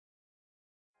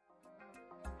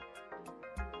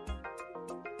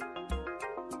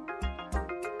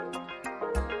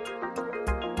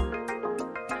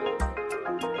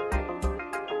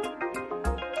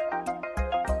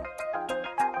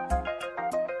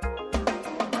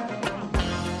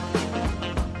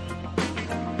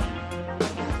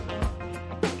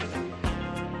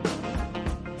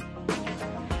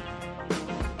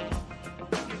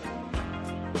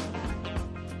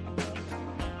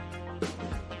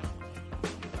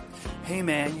Hey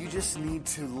man, you just need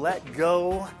to let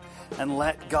go and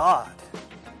let God.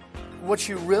 What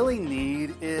you really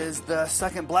need is the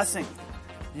second blessing.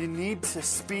 You need to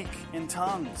speak in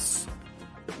tongues.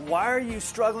 Why are you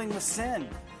struggling with sin?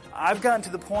 I've gotten to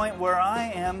the point where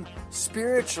I am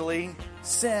spiritually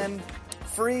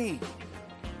sin-free.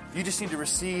 You just need to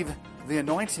receive the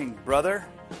anointing, brother.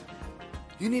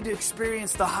 You need to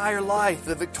experience the higher life,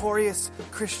 the victorious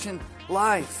Christian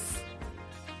life.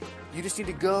 You just need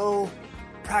to go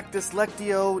practice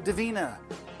Lectio Divina.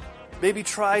 Maybe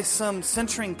try some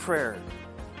centering prayer.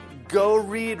 Go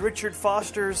read Richard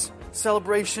Foster's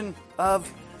Celebration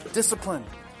of Discipline.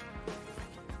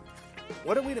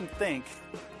 What are we to think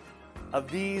of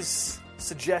these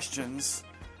suggestions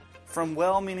from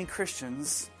well-meaning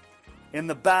Christians in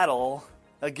the battle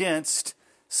against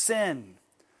sin?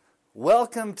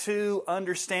 Welcome to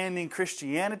Understanding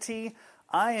Christianity.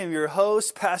 I am your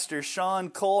host, Pastor Sean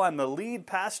Cole. I'm the lead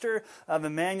pastor of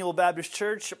Emmanuel Baptist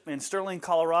Church in Sterling,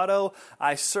 Colorado.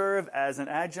 I serve as an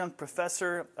adjunct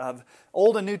professor of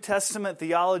Old and New Testament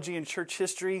theology and church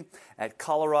history at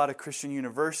Colorado Christian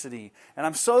University. And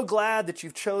I'm so glad that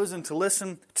you've chosen to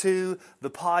listen to the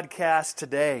podcast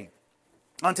today.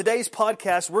 On today's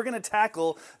podcast, we're going to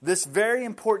tackle this very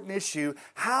important issue.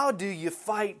 How do you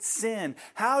fight sin?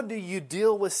 How do you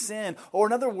deal with sin? Or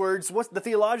in other words, what the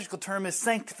theological term is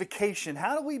sanctification.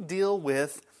 How do we deal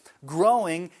with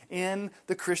growing in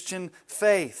the Christian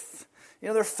faith? You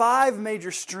know, there are 5 major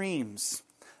streams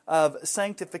of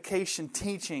sanctification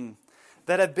teaching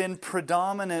that have been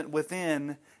predominant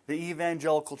within the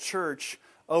evangelical church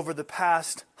over the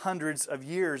past hundreds of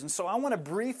years. And so I want to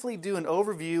briefly do an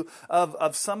overview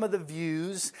of some of the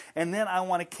views, and then I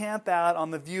want to camp out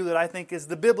on the view that I think is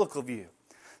the biblical view.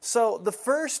 So the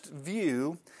first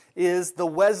view is the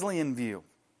Wesleyan view.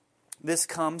 This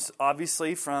comes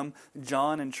obviously from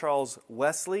John and Charles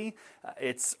Wesley.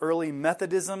 It's early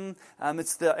Methodism.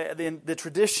 It's the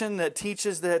tradition that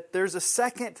teaches that there's a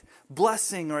second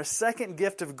blessing or a second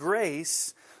gift of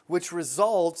grace which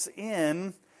results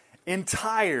in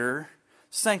entire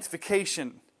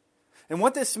sanctification. And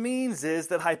what this means is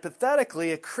that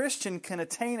hypothetically a Christian can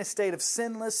attain a state of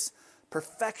sinless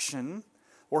perfection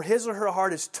where his or her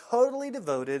heart is totally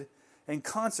devoted and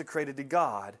consecrated to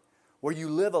God, where you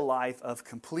live a life of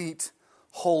complete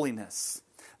holiness.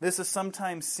 This is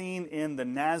sometimes seen in the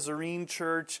Nazarene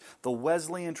church, the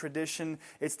Wesleyan tradition.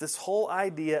 It's this whole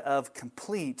idea of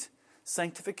complete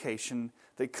sanctification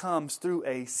that comes through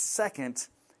a second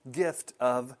gift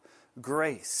of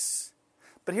grace.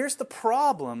 But here's the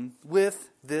problem with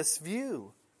this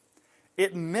view.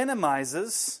 It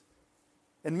minimizes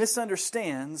and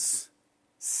misunderstands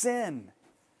sin.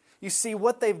 You see,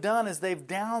 what they've done is they've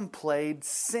downplayed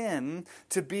sin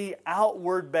to be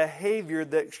outward behavior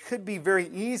that could be very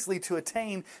easily to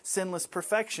attain sinless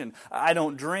perfection. I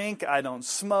don't drink, I don't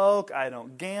smoke, I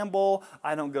don't gamble,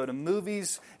 I don't go to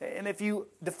movies. And if you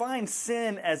define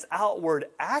sin as outward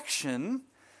action,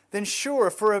 then sure,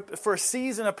 for a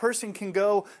season, a person can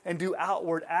go and do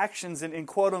outward actions and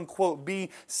quote-unquote be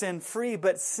sin-free.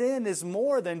 But sin is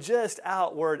more than just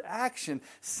outward action.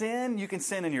 Sin, you can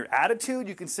sin in your attitude,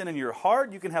 you can sin in your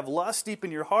heart, you can have lust deep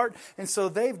in your heart. And so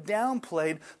they've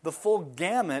downplayed the full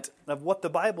gamut of what the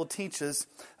Bible teaches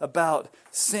about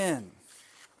sin.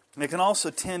 And it can also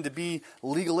tend to be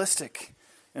legalistic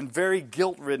and very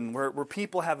guilt-ridden, where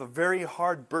people have a very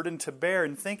hard burden to bear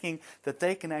in thinking that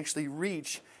they can actually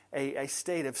reach a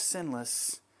state of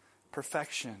sinless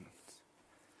perfection.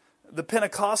 The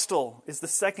Pentecostal is the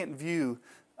second view,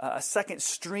 a second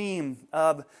stream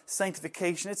of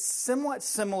sanctification. It's somewhat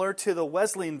similar to the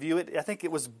Wesleyan view. I think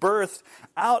it was birthed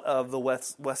out of the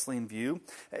Wesleyan view.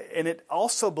 And it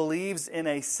also believes in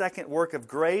a second work of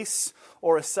grace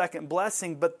or a second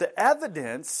blessing. But the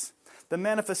evidence, the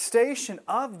manifestation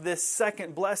of this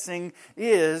second blessing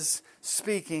is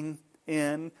speaking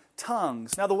in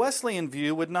tongues. Now, the Wesleyan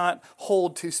view would not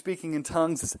hold to speaking in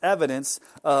tongues as evidence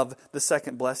of the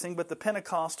second blessing, but the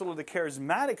Pentecostal or the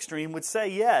charismatic stream would say,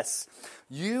 yes,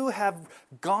 you have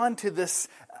gone to this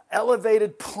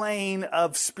elevated plane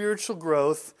of spiritual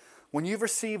growth when you've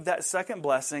received that second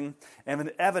blessing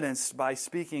and evidenced by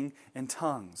speaking in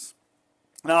tongues.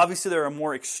 Now, obviously, there are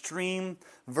more extreme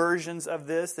versions of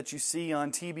this that you see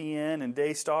on TBN and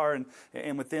Daystar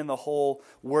and within the whole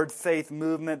Word Faith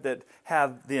movement that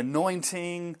have the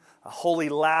anointing, holy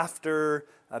laughter,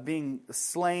 being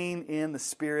slain in the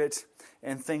Spirit,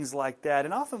 and things like that.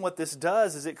 And often what this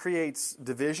does is it creates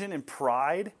division and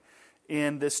pride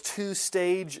in this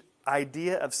 2-stage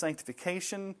idea of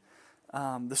sanctification.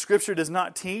 The Scripture does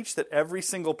not teach that every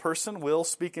single person will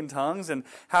speak in tongues, and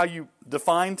how you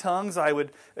define tongues. I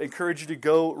would encourage you to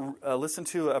go listen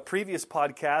to a previous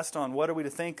podcast on what are we to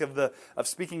think of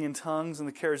speaking in tongues and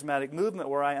the charismatic movement,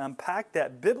 where I unpack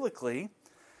that biblically.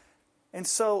 And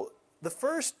so the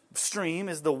first stream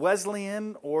is the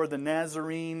Wesleyan or the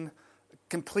Nazarene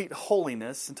complete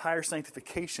holiness, entire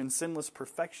sanctification, sinless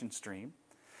perfection stream.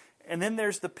 And then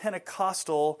there's the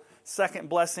Pentecostal second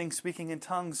blessing, speaking in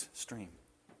tongues stream.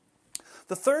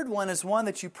 The third one is one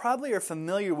that you probably are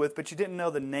familiar with, but you didn't know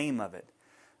the name of it.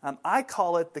 I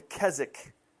call it the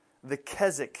Keswick. The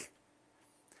Keswick.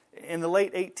 In the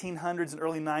late 1800s and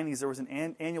early 90s, there was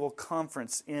an annual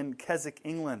conference in Keswick,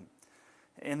 England.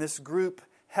 And this group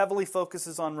heavily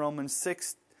focuses on Romans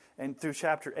 6 and through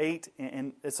chapter 8.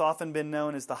 And it's often been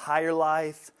known as the higher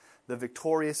life, the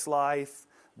victorious life,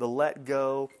 the let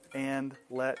go, and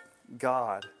let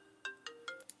God.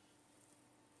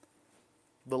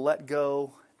 The let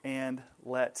go and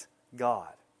let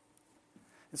God.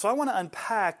 And so I want to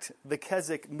unpack the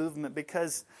Keswick movement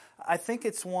because I think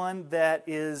it's one that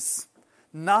is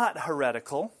not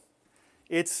heretical.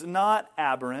 It's not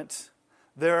aberrant.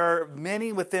 There are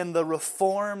many within the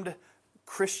Reformed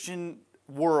Christian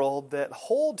world that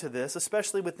hold to this,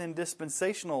 especially within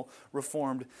dispensational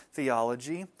Reformed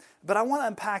theology. But I want to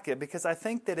unpack it because I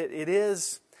think that it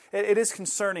is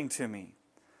concerning to me.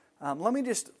 Let me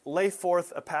just lay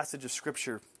forth a passage of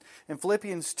Scripture. In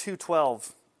Philippians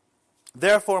 2:12,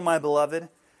 "Therefore, my beloved,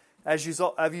 as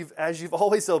you've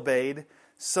always obeyed,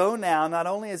 so now, not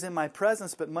only as in my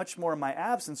presence, but much more in my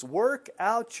absence, work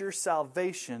out your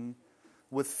salvation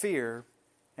with fear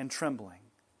and trembling."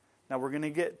 Now, we're going to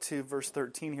get to verse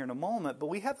 13 here in a moment, but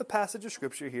we have a passage of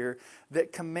Scripture here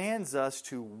that commands us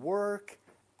to work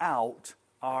out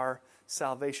our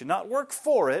salvation. Not work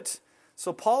for it.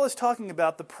 So Paul is talking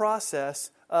about the process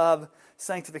of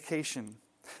sanctification.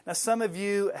 Now, some of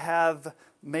you have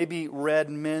maybe read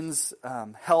Men's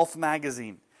Health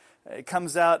magazine. It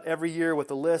comes out every year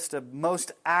with a list of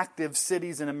most active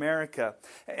cities in America.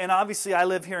 And obviously, I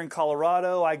live here in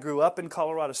Colorado. I grew up in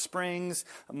Colorado Springs.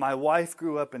 My wife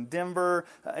grew up in Denver.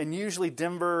 And usually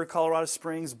Denver, Colorado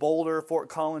Springs, Boulder, Fort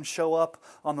Collins show up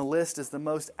on the list as the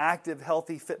most active,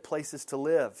 healthy, fit places to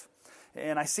live.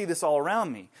 And I see this all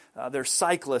around me. There's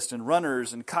cyclists and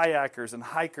runners and kayakers and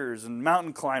hikers and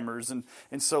mountain climbers. And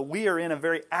so we are in a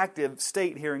very active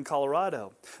state here in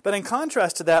Colorado. But in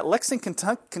contrast to that, Lexington,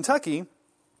 Kentucky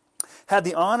had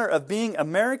the honor of being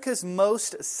America's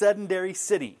most sedentary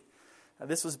city.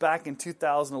 This was back in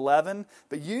 2011,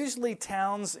 but usually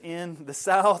towns in the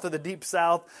South or the Deep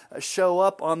South show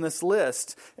up on this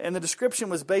list. And the description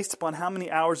was based upon how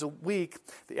many hours a week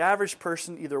the average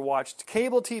person either watched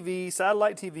cable TV,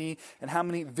 satellite TV, and how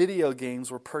many video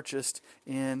games were purchased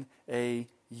in a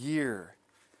year.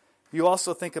 You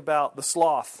also think about the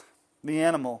sloth, the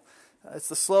animal. It's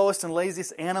the slowest and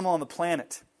laziest animal on the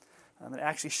planet. It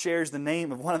actually shares the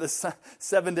name of one of the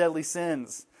 7 deadly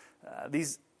sins.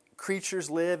 These creatures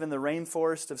live in the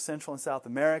rainforest of Central and South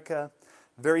America.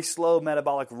 Very slow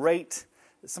metabolic rate.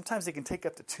 Sometimes it can take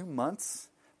up to 2 months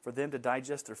for them to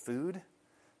digest their food.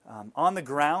 On the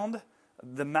ground,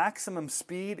 the maximum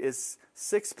speed is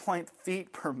 6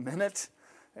 feet per minute.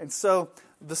 And so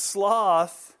the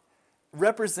sloth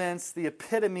represents the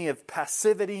epitome of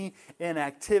passivity,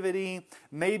 inactivity.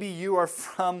 Maybe you are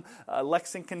from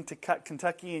Lexington,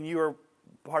 Kentucky, and you are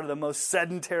part of the most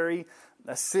sedentary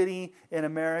city in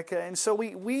America. And so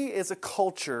we as a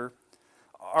culture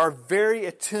are very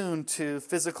attuned to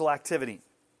physical activity.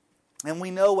 And we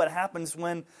know what happens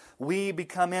when we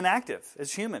become inactive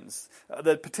as humans,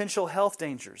 the potential health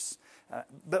dangers.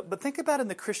 But think about in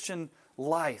the Christian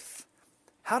life,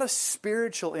 how does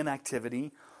spiritual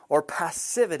inactivity or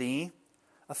passivity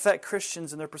affect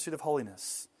Christians in their pursuit of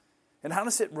holiness? And how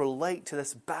does it relate to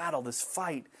this battle, this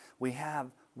fight we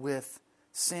have with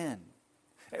sin?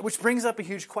 Which brings up a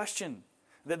huge question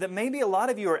that maybe a lot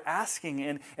of you are asking,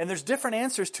 and there's different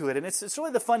answers to it. And it's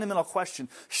really the fundamental question.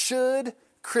 Should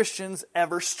Christians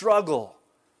ever struggle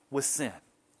with sin?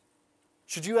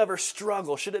 Should you ever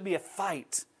struggle? Should it be a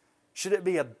fight? Should it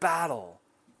be a battle?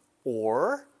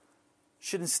 Or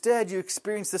should instead you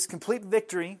experience this complete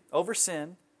victory over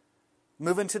sin,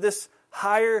 move into this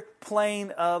higher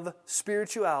plane of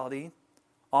spirituality,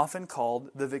 often called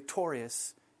the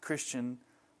victorious Christian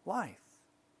life?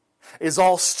 Is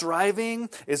all striving,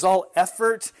 is all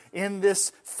effort in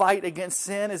this fight against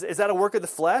sin, is that a work of the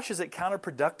flesh? Is it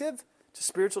counterproductive to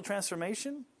spiritual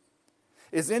transformation?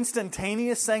 Is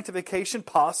instantaneous sanctification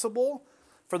possible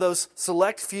for those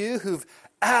select few who've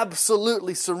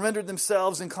absolutely surrendered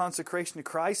themselves in consecration to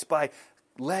Christ by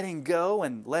letting go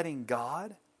and letting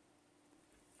God?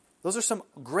 Those are some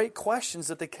great questions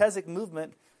that the Keswick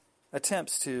movement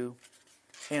attempts to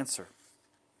answer.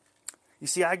 You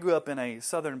see, I grew up in a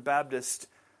Southern Baptist,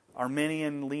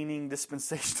 Arminian-leaning,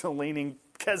 dispensational-leaning,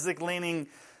 Keswick-leaning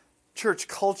church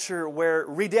culture where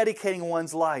rededicating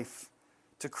one's life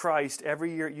to Christ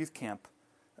every year at youth camp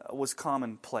was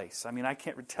commonplace. I mean, I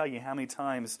can't tell you how many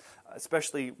times,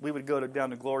 especially we would go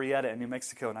down to Glorieta in New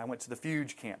Mexico, and I went to the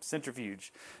Fuge camp,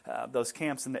 Centrifuge, those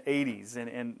camps in the 80s,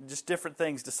 and just different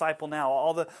things, Disciple Now,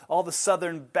 all the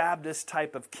Southern Baptist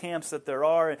type of camps that there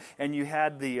are, and you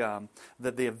had the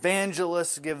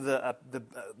evangelists give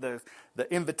the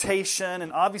invitation,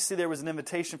 and obviously there was an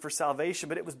invitation for salvation,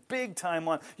 but it was big time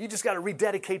on, you just got to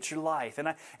rededicate your life.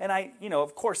 And I,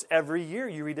 of course, every year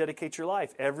you rededicate your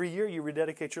life. Every year you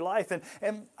rededicate your life.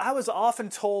 And I was often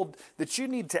told that you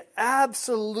need to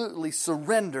absolutely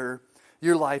surrender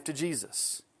your life to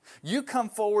Jesus. You come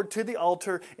forward to the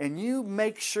altar and you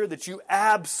make sure that you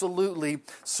absolutely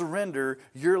surrender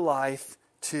your life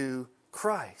to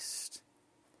Christ.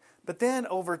 But then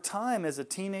over time, as a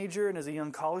teenager and as a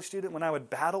young college student, when I would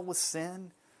battle with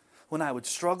sin, when I would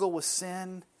struggle with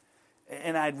sin,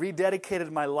 and I'd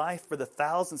rededicated my life for the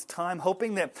thousandth time,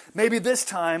 hoping that maybe this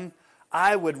time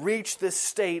I would reach this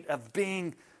state of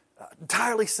being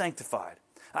entirely sanctified.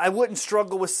 I wouldn't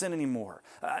struggle with sin anymore.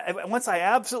 Once I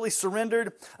absolutely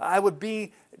surrendered, I would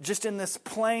be just in this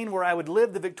plane where I would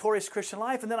live the victorious Christian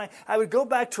life. And then I would go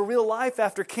back to real life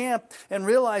after camp and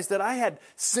realize that I had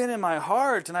sin in my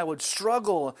heart, and I would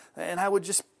struggle, and I would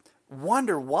just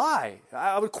wonder why.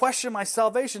 I would question my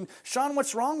salvation. Sean,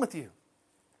 what's wrong with you?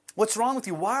 What's wrong with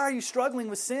you? Why are you struggling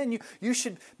with sin? You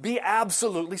should be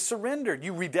absolutely surrendered.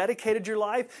 You rededicated your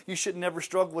life. You should never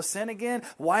struggle with sin again.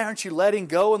 Why aren't you letting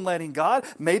go and letting God?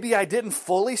 Maybe I didn't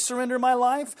fully surrender my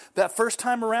life that first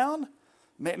time around.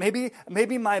 Maybe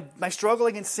my struggle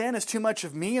against sin is too much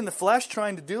of me in the flesh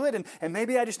trying to do it, and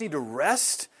maybe I just need to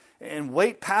rest and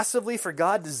wait passively for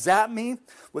God to zap me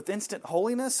with instant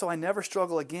holiness so I never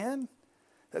struggle again.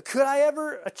 Could I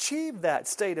ever achieve that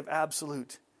state of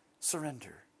absolute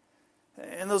surrender?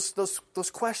 And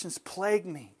those questions plagued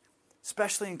me,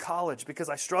 especially in college, because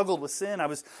I struggled with sin.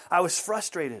 I was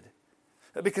frustrated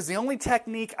because the only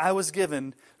technique I was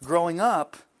given growing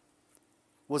up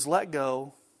was let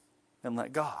go and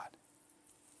let God.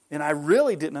 And I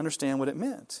really didn't understand what it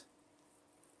meant.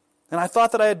 And I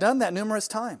thought that I had done that numerous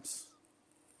times,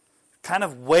 kind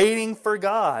of waiting for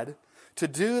God to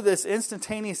do this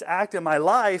instantaneous act in my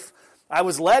life. I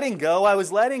was letting go, I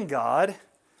was letting God,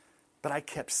 but I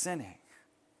kept sinning.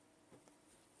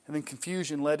 And then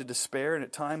confusion led to despair, and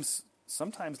at times,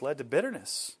 sometimes led to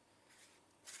bitterness.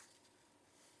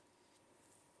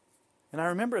 And I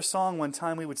remember a song one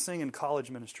time we would sing in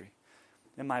college ministry,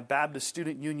 in my Baptist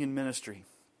Student Union ministry.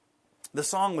 The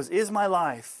song was, "Is My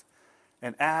Life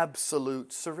an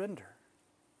Absolute Surrender?"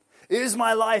 Is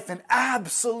my life an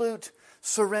absolute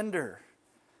surrender?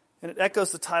 And it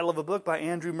echoes the title of a book by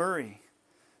Andrew Murray,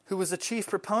 who was a chief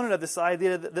proponent of this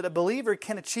idea that a believer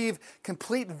can achieve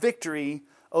complete victory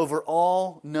over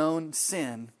all known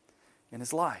sin in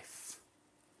his life.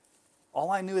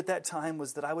 All I knew at that time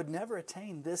was that I would never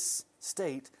attain this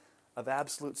state of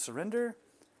absolute surrender.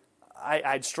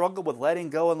 I'd struggled with letting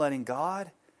go and letting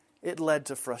God. It led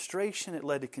to frustration. It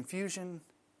led to confusion.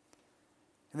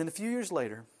 And then a few years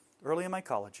later, early in my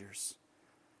college years,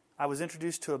 I was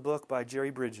introduced to a book by Jerry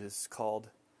Bridges called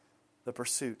The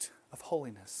Pursuit of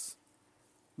Holiness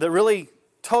that really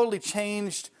totally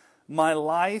changed my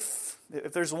life.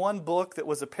 If there's one book that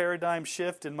was a paradigm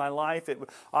shift in my life,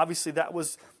 obviously that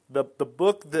was the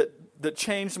book that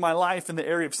changed my life in the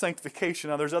area of sanctification.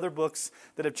 Now there's other books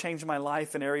that have changed my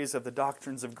life in areas of the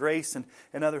doctrines of grace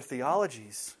and other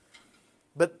theologies.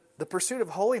 But The Pursuit of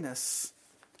Holiness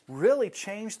really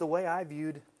changed the way I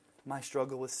viewed my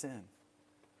struggle with sin.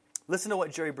 Listen to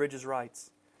what Jerry Bridges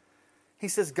writes. He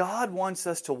says, God wants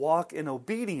us to walk in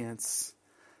obedience,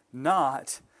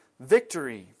 not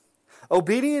victory.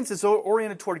 Obedience is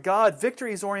oriented toward God.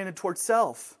 Victory is oriented toward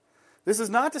self. This is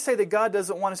not to say that God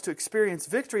doesn't want us to experience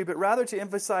victory, but rather to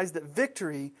emphasize that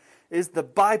victory is the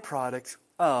byproduct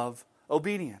of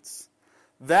obedience.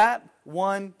 That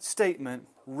one statement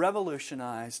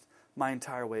revolutionized my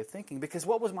entire way of thinking. Because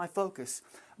what was my focus?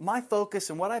 My focus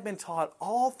and what I've been taught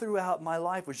all throughout my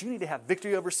life was you need to have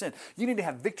victory over sin. You need to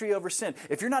have victory over sin.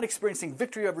 If you're not experiencing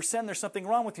victory over sin, there's something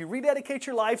wrong with you. Rededicate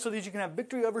your life so that you can have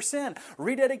victory over sin.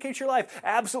 Rededicate your life.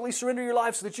 Absolutely surrender your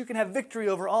life so that you can have victory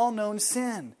over all known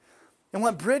sin. And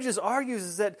what Bridges argues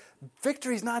is that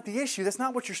victory is not the issue. That's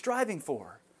not what you're striving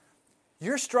for.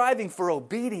 You're striving for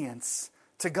obedience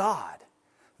to God.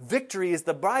 Victory is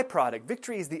the byproduct.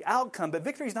 Victory is the outcome, but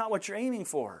victory is not what you're aiming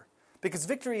for. Because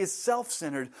victory is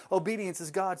self-centered. Obedience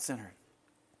is God-centered.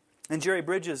 And Jerry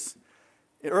Bridges,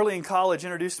 early in college,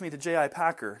 introduced me to J.I.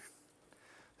 Packer,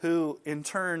 who in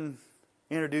turn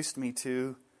introduced me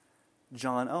to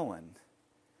John Owen,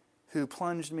 who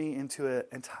plunged me into an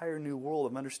entire new world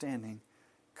of understanding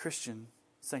Christian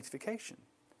sanctification.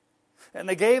 And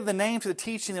they gave the name to the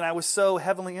teaching that I was so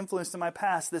heavily influenced in my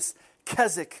past, this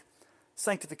Keswick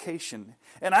sanctification.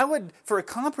 And I would, for a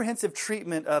comprehensive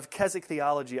treatment of Keswick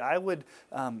theology, I would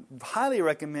highly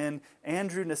recommend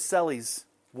Andrew Naselli's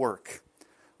work,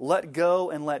 Let Go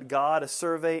and Let God, a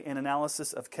survey and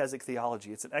analysis of Keswick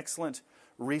theology. It's an excellent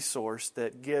resource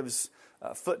that gives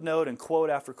footnote and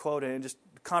quote after quote, and it just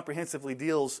comprehensively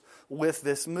deals with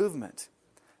this movement.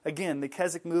 Again, the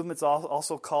Keswick movement is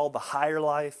also called the higher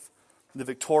life, the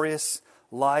victorious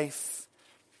life.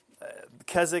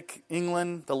 Keswick,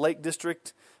 England, the Lake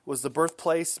District, was the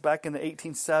birthplace back in the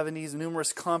 1870s.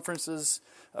 Numerous conferences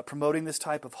promoting this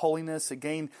type of holiness. It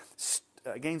gained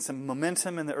some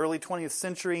momentum in the early 20th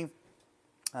century.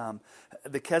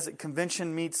 The Keswick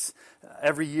Convention meets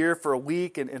every year for a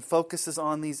week and focuses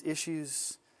on these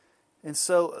issues. And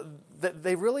so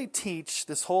they really teach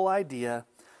this whole idea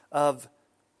of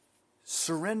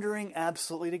surrendering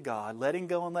absolutely to God, letting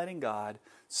go and letting God,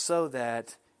 so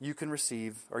that you can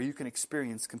receive or you can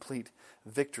experience complete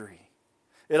victory.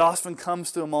 It often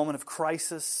comes to a moment of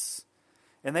crisis.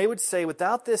 And they would say,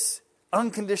 without this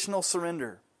unconditional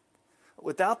surrender,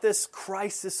 without this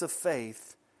crisis of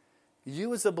faith,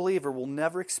 you as a believer will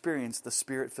never experience the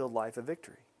Spirit-filled life of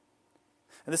victory.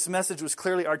 And this message was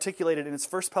clearly articulated in its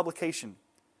first publication.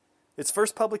 Its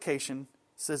first publication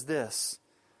says this: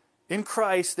 in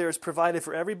Christ there is provided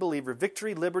for every believer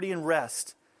victory, liberty, and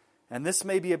rest. And this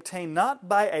may be obtained not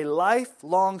by a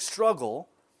lifelong struggle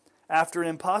after an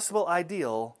impossible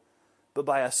ideal, but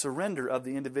by a surrender of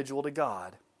the individual to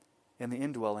God and the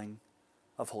indwelling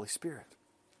of Holy Spirit.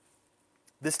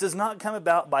 This does not come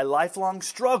about by lifelong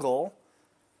struggle,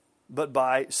 but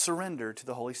by surrender to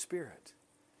the Holy Spirit.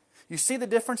 You see the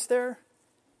difference there?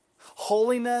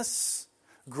 Holiness,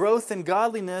 growth in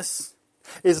godliness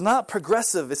is not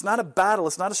progressive. It's not a battle.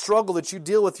 It's not a struggle that you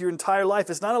deal with your entire life.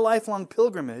 It's not a lifelong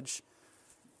pilgrimage,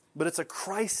 but it's a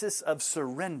crisis of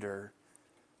surrender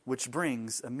which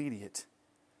brings immediate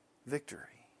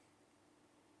victory.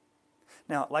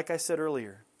 Now, like I said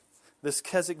earlier, this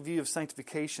Keswick view of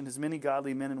sanctification has many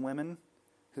godly men and women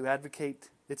who advocate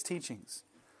its teachings.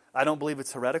 I don't believe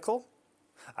it's heretical.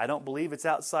 I don't believe it's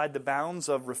outside the bounds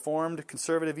of Reformed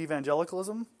conservative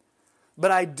evangelicalism. But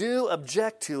I do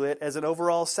object to it as an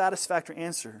overall satisfactory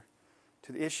answer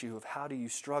to the issue of how do you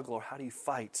struggle or how do you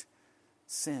fight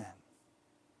sin.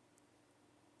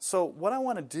 So what I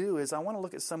want to do is I want to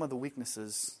look at some of the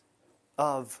weaknesses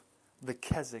of the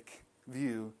Keswick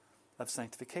view of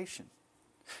sanctification.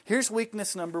 Here's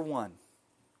weakness number 1.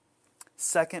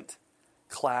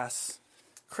 Second-class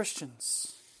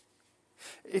Christians.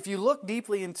 If you look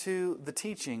deeply into the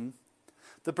teaching,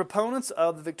 the proponents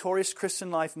of the victorious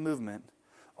Christian life movement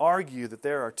argue that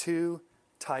there are 2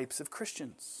 types of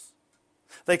Christians.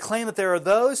 They claim that there are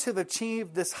those who have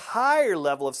achieved this higher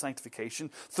level of sanctification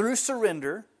through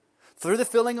surrender, through the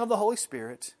filling of the Holy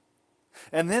Spirit.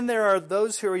 And then there are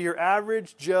those who are your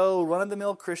average Joe,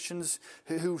 run-of-the-mill Christians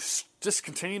who just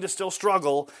continue to still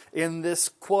struggle in this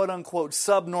quote-unquote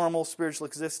subnormal spiritual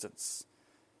existence.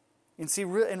 And see,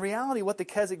 in reality, what the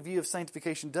Keswick view of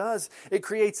sanctification does, it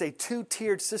creates a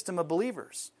 2-tiered system of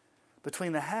believers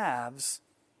between the haves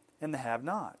and the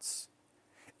have-nots.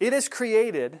 It has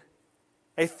created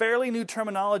a fairly new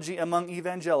terminology among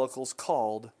evangelicals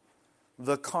called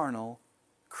the carnal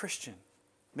Christian.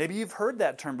 Maybe you've heard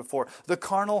that term before, the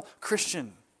carnal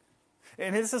Christian.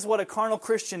 And this is what a carnal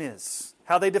Christian is,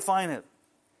 how they define it.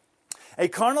 A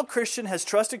carnal Christian has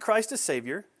trusted Christ as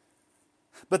Savior,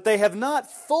 but they have not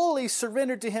fully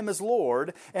surrendered to Him as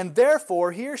Lord, and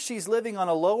therefore he or she is living on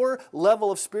a lower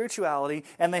level of spirituality,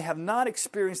 and they have not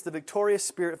experienced the victorious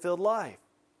Spirit-filled life.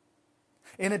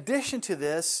 In addition to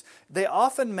this, they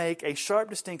often make a sharp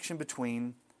distinction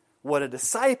between what a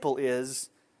disciple is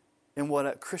and what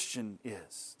a Christian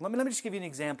is. Let me just give you an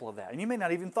example of that, and you may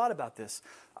not even thought about this.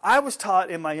 I was taught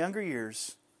in my younger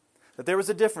years that there was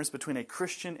a difference between a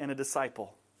Christian and a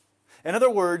disciple. In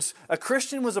other words, a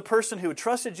Christian was a person who had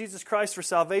trusted Jesus Christ for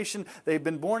salvation. They've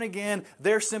been born again.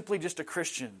 They're simply just a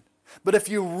Christian. But if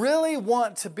you really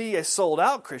want to be a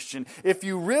sold-out Christian, if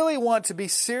you really want to be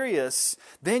serious,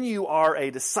 then you are a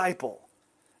disciple.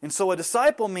 And so a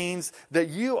disciple means that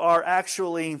you are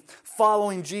actually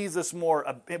following Jesus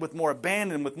with more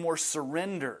abandon, with more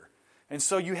surrender. And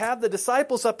so you have the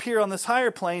disciples up here on this higher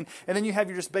plane, and then you have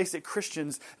your just basic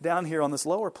Christians down here on this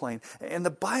lower plane. And the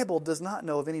Bible does not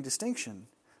know of any distinction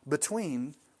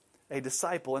between a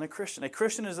disciple and a Christian. A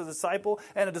Christian is a disciple,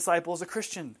 and a disciple is a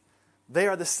Christian. They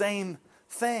are the same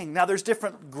thing. Now, there's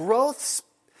different growths,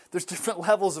 there's different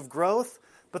levels of growth,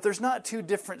 but there's not two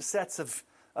different sets of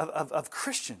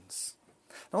Christians.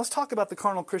 Now, let's talk about the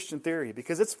carnal Christian theory,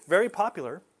 because it's very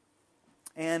popular.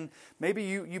 And maybe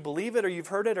you believe it, or you've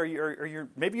heard it, or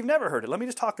maybe you've never heard it. Let me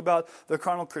just talk about the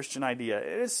carnal Christian idea.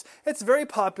 It's very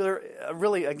popular,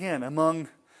 really, again, among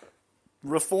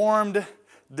Reformed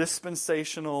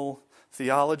dispensational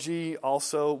theology.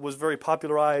 Also was very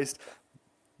popularized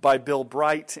by Bill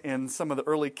Bright in some of the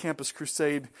early Campus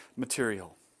Crusade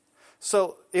material.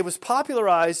 So it was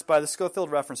popularized by the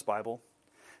Scofield Reference Bible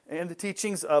and the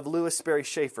teachings of Lewis Sperry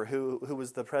Chafer, who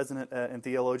was the president and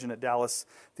theologian at Dallas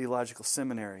Theological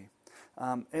Seminary.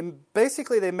 And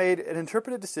basically they made an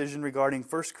interpretive decision regarding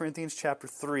 1 Corinthians chapter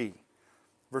 3,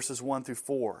 verses 1 through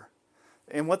 4.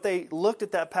 And what they looked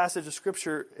at that passage of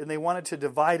Scripture, and they wanted to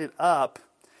divide it up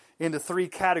into three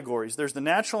categories. There's the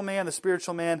natural man, the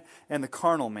spiritual man, and the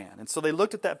carnal man. And so they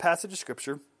looked at that passage of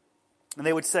Scripture, and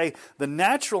they would say the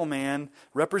natural man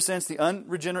represents the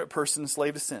unregenerate person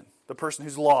enslaved to sin, the person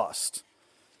who's lost.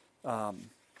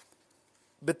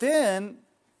 But then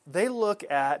they look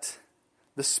at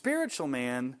the spiritual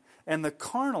man and the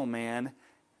carnal man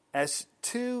as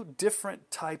two different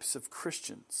types of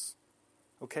Christians.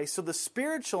 Okay, so the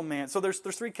spiritual man, so there's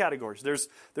three categories. There's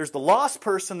the lost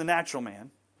person, the natural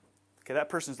man. Okay, that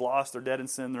person's lost, they're dead in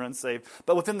sin, they're unsaved.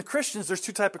 But within the Christians, there's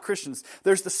two types of Christians.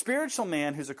 There's the spiritual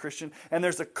man who's a Christian, and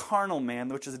there's a carnal man,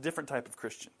 which is a different type of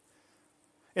Christian.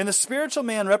 And the spiritual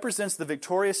man represents the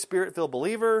victorious Spirit-filled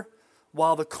believer,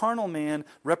 while the carnal man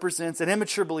represents an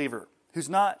immature believer who's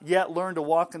not yet learned to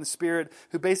walk in the Spirit,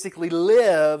 who basically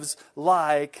lives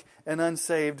like an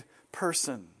unsaved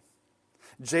person.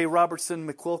 J. Robertson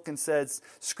McQuilkin says,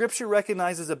 Scripture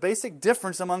recognizes a basic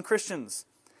difference among Christians.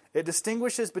 It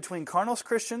distinguishes between carnal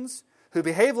Christians who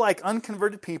behave like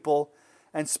unconverted people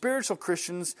and spiritual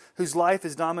Christians whose life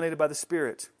is dominated by the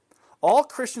Spirit. All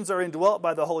Christians are indwelt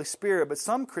by the Holy Spirit, but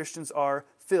some Christians are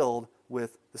filled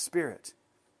with the Spirit.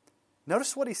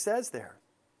 Notice what he says there.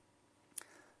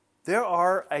 There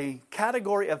are a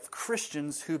category of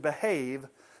Christians who behave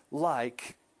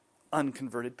like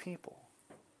unconverted people.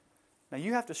 Now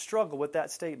you have to struggle with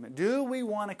that statement. Do we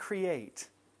want to create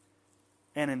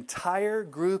an entire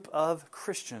group of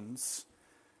Christians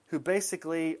who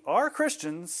basically are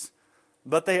Christians,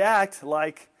 but they act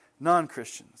like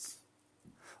non-Christians?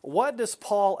 What does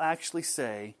Paul actually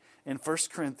say in 1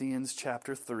 Corinthians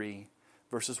chapter 3,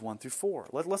 verses 1 through 4?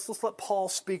 Let's let Paul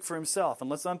speak for himself, and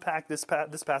let's unpack this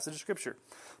passage of Scripture.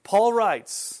 Paul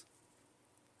writes,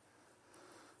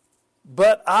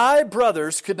 "But I,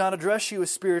 brothers, could not address you as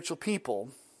spiritual people,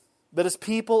 but as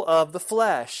people of the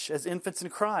flesh, as infants in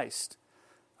Christ.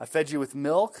 I fed you with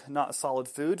milk, not solid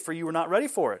food, for you were not ready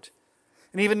for it.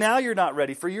 And even now you're not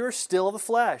ready, for you are still of the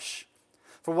flesh.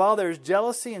 For while there is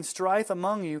jealousy and strife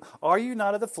among you, are you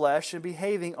not of the flesh and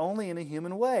behaving only in a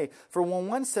human way? For when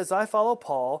one says, I follow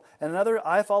Paul, and another,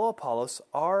 I follow Apollos,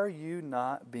 are you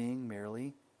not being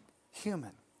merely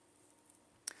human?"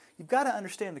 You've got to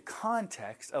understand the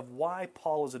context of why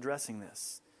Paul is addressing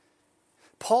this.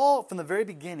 Paul, from the very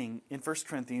beginning in 1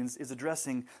 Corinthians, is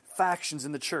addressing factions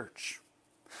in the church.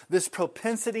 This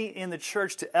propensity in the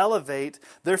church to elevate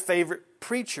their favorite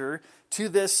preacher to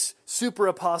this super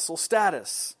apostle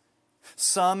status.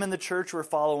 Some in the church were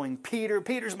following Peter.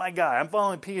 Peter's my guy. I'm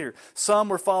following Peter. Some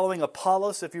were following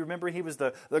Apollos. If you remember, he was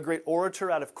the great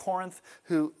orator out of Corinth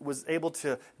who was able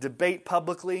to debate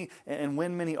publicly and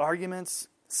win many arguments.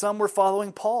 Some were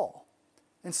following Paul.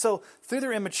 And so, through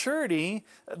their immaturity,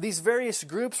 these various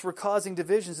groups were causing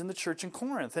divisions in the church in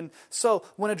Corinth. And so,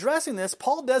 when addressing this,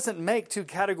 Paul doesn't make two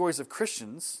categories of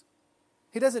Christians.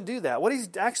 He doesn't do that. What he's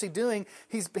actually doing,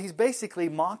 he's basically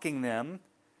mocking them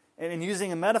and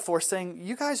using a metaphor saying,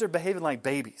 you guys are behaving like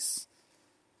babies.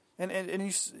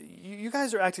 And you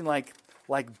guys are acting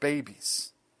like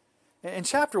babies. In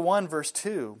chapter 1, verse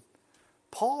 2,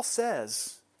 Paul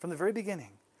says, from the very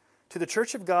beginning, to the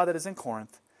church of God that is in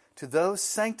Corinth, to those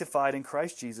sanctified in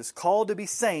Christ Jesus, called to be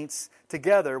saints,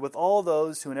 together with all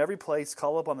those who in every place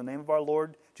call upon the name of our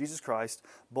Lord Jesus Christ,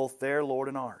 both their Lord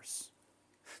and ours.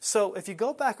 So if you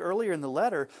go back earlier in the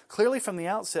letter, clearly from the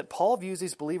outset, Paul views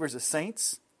these believers as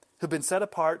saints who've been set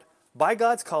apart by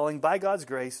God's calling, by God's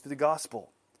grace, through the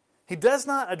gospel. He does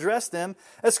not address them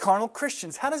as carnal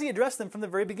Christians. How does he address them from the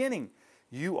very beginning?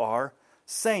 You are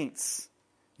saints.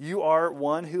 You are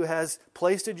one who has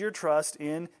placed your trust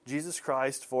in Jesus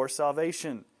Christ for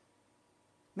salvation.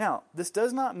 Now, this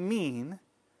does not mean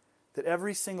that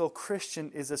every single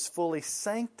Christian is as fully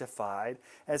sanctified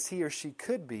as he or she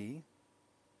could be,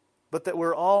 but that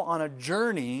we're all on a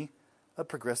journey of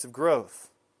progressive growth.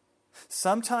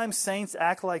 Sometimes saints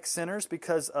act like sinners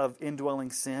because of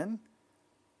indwelling sin,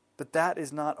 but that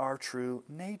is not our true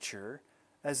nature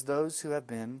as those who have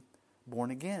been born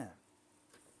again.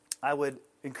 I would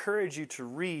encourage you to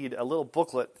read a little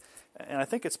booklet, and I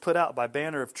think it's put out by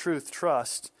Banner of Truth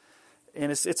Trust, and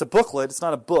it's a booklet, it's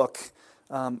not a book,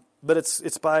 but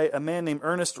it's by a man named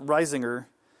Ernest Reisinger.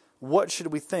 What should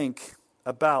we think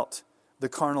about the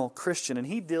carnal Christian? And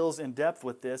he deals in depth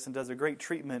with this and does a great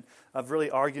treatment of really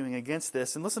arguing against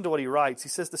this. And listen to what he writes. He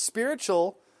says, the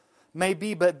spiritual may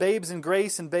be but babes in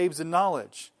grace and babes in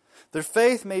knowledge. Their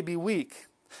faith may be weak.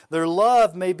 Their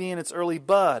love may be in its early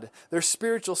bud. Their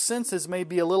spiritual senses may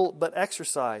be a little but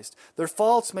exercised. Their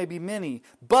faults may be many.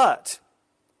 But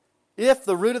if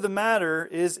the root of the matter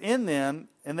is in them,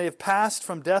 and they have passed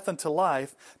from death unto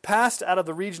life, passed out of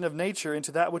the region of nature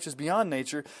into that which is beyond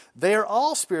nature, they are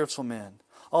all spiritual men,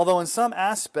 although in some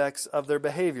aspects of their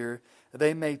behavior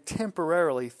they may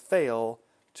temporarily fail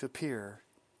to appear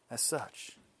as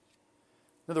such.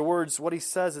 In other words, what he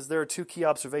says is there are two key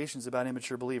observations about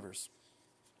immature believers.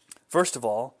 First of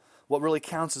all, what really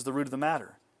counts is the root of the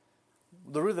matter.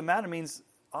 The root of the matter means,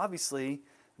 obviously,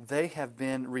 they have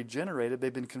been regenerated,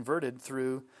 they've been converted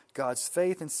through God's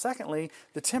faith. And secondly,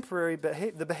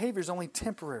 the behavior is only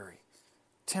temporary.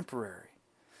 Temporary.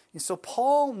 And so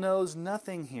Paul knows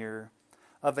nothing here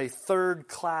of a third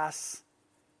class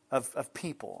of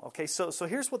people. Okay, so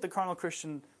here's what the carnal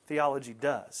Christian theology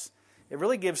does. It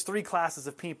really gives three classes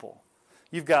of people.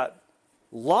 You've got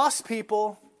lost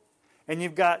people, and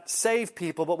you've got saved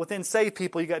people, but within saved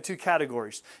people, you've got two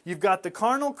categories. You've got the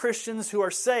carnal Christians who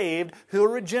are saved, who are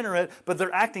regenerate, but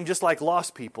they're acting just like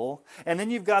lost people. And then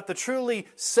you've got the truly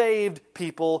saved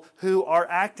people who are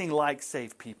acting like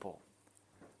saved people.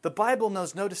 The Bible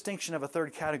knows no distinction of a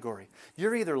third category.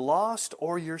 You're either lost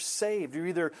or you're saved. You're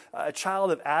either a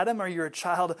child of Adam or you're a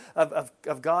child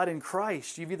of God in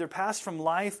Christ. You've either passed from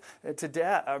life to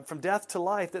death, from death to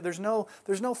life. There's no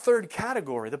third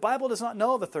category. The Bible does not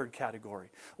know of a third category.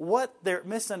 What they're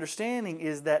misunderstanding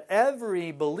is that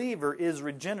every believer is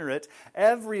regenerate.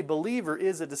 Every believer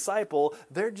is a disciple.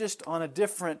 They're just on a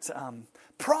different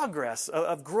progress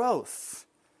of growth.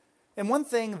 And one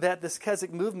thing that this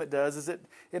Keswick movement does is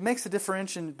it makes a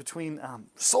differentiation between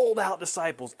sold-out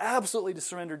disciples, absolutely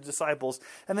surrendered disciples,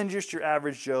 and then just your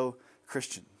average Joe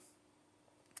Christian.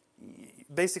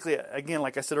 Basically, again,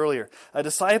 like I said earlier, a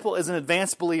disciple is an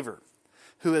advanced believer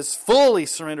who has fully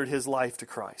surrendered his life to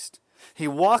Christ. He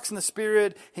walks in the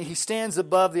Spirit. He stands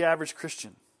above the average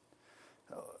Christian.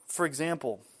 For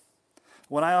example,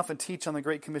 when I often teach on the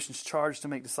Great Commission's charge to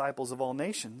make disciples of all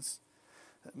nations,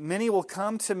 many will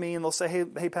come to me and they'll say,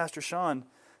 hey, Pastor Sean,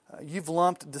 you've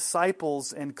lumped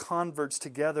disciples and converts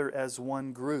together as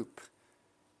one group.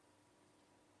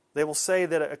 They will say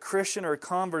that a Christian or a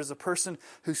convert is a person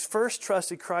who's first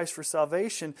trusted Christ for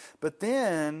salvation, but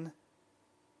then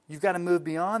you've got to move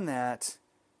beyond that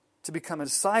to become a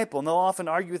disciple. And they'll often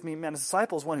argue with me, man, a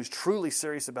disciple is one who's truly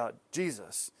serious about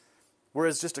Jesus,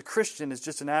 whereas just a Christian is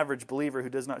just an average believer who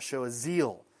does not show a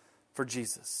zeal for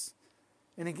Jesus.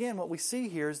 And again, what we see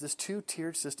here is this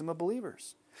two-tiered system of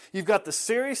believers. You've got the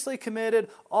seriously committed,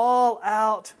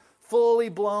 all-out, fully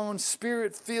blown,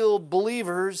 Spirit-filled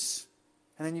believers,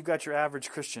 and then you've got your average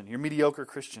Christian, your mediocre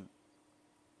Christian.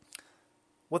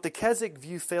 What the Keswick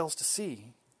view fails to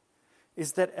see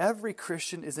is that every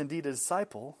Christian is indeed a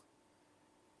disciple,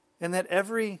 and that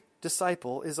every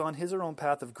disciple is on his or her own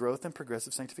path of growth and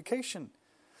progressive sanctification.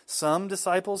 Some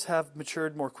disciples have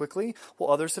matured more quickly,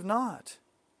 while others have not.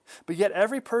 But yet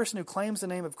every person who claims the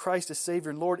name of Christ as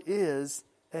Savior and Lord is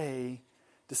a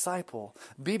disciple.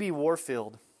 B.B.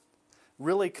 Warfield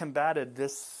really combated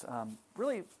this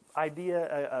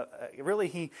idea.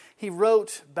 He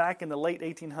wrote back in the late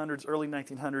 1800s, early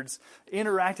 1900s,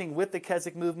 interacting with the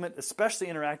Keswick movement, especially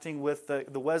interacting with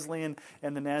the Wesleyan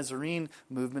and the Nazarene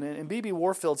movement. And B.B.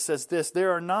 Warfield says this: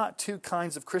 there are not two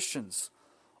kinds of Christians,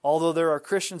 although there are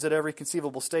Christians at every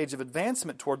conceivable stage of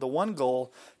advancement toward the one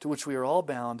goal to which we are all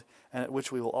bound and at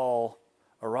which we will all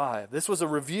arrive. This was a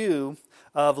review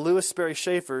of Louis Sperry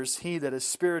Schaeffer's He That Is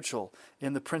Spiritual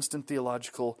in the Princeton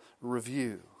Theological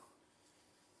Review.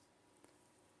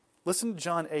 Listen to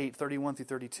John 8, 31 through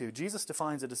 32. Jesus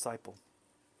defines a disciple.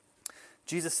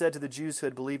 Jesus said to the Jews who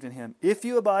had believed in him, "If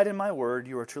you abide in my word,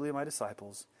 you are truly my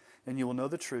disciples, and you will know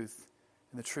the truth,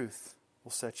 and the truth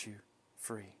will set you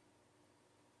free."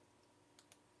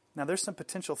 Now, there's some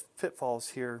potential pitfalls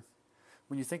here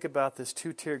when you think about this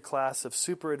two-tiered class of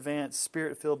super advanced,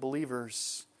 spirit-filled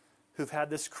believers who've had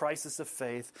this crisis of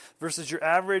faith versus your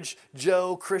average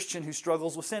Joe Christian who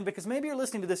struggles with sin. Because maybe you're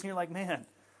listening to this and you're like, man,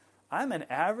 I'm an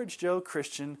average Joe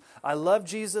Christian. I love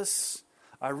Jesus.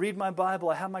 I read my Bible.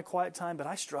 I have my quiet time, but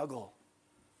I struggle.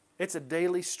 It's a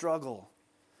daily struggle.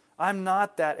 I'm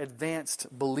not that advanced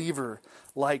believer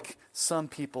like some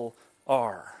people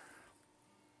are.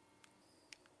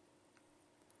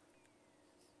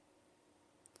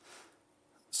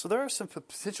 So there are some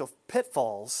potential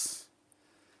pitfalls,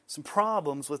 some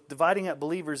problems with dividing up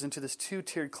believers into this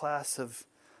two-tiered class of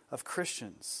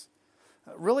Christians.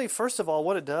 Really, first of all,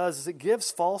 what it does is it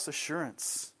gives false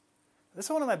assurance. This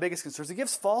is one of my biggest concerns. It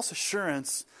gives false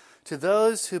assurance to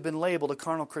those who've been labeled a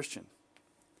carnal Christian,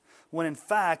 when in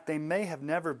fact they may have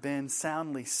never been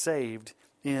soundly saved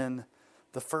in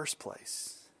the first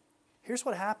place. Here's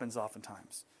what happens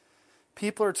oftentimes.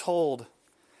 People are told,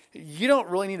 you don't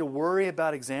really need to worry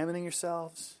about examining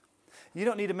yourselves. You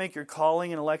don't need to make your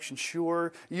calling and election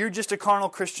sure. You're just a carnal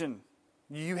Christian.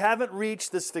 You haven't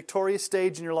reached this victorious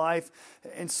stage in your life.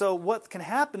 And so what can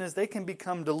happen is they can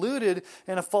become deluded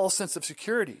in a false sense of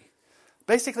security.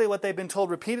 Basically what they've been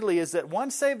told repeatedly is that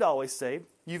once saved, always saved.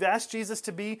 You've asked Jesus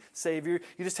to be Savior.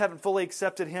 You just haven't fully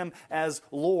accepted Him as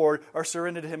Lord or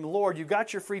surrendered to Him Lord. You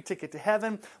got your free ticket to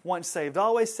heaven. Once saved,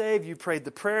 always saved. You prayed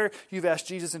the prayer. You've asked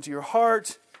Jesus into your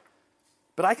heart.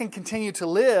 But I can continue to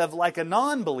live like a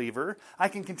non-believer. I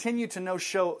can continue to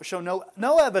show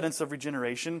no evidence of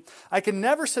regeneration. I can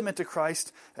never submit to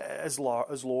Christ as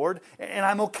Lord. And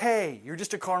I'm okay. You're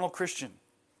just a carnal Christian.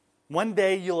 One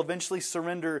day you'll eventually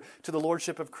surrender to the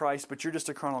Lordship of Christ, but you're just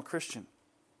a carnal Christian.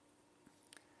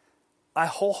 I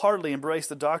wholeheartedly embrace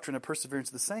the doctrine of perseverance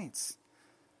of the saints.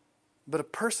 But a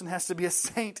person has to be a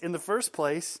saint in the first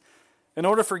place in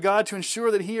order for God to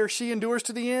ensure that he or she endures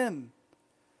to the end.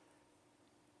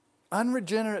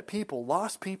 Unregenerate people,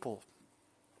 lost people,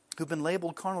 who've been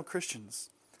labeled carnal Christians,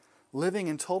 living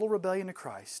in total rebellion to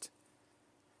Christ,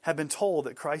 have been told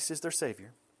that Christ is their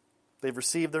Savior. They've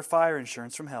received their fire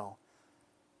insurance from hell.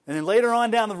 And then later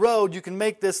on down the road, you can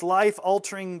make this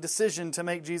life-altering decision to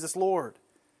make Jesus Lord.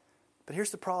 But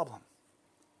here's the problem.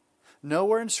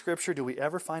 Nowhere in Scripture do we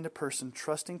ever find a person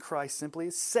trusting Christ simply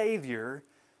as Savior,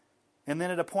 and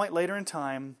then at a point later in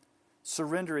time,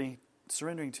 surrendering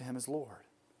to Him as Lord.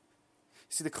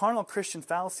 See, the carnal Christian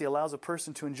fallacy allows a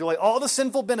person to enjoy all the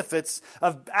sinful benefits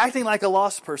of acting like a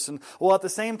lost person, while at the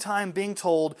same time being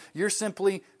told you're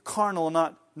simply carnal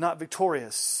and not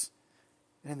victorious.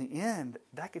 And in the end,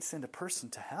 that could send a person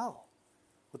to hell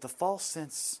with a false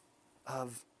sense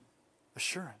of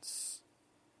assurance.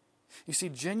 You see,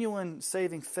 genuine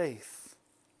saving faith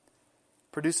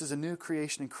produces a new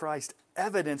creation in Christ,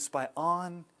 evidenced by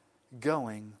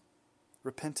ongoing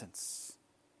repentance.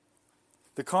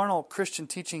 The carnal Christian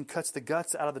teaching cuts the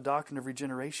guts out of the doctrine of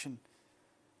regeneration.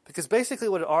 Because basically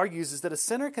what it argues is that a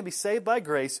sinner can be saved by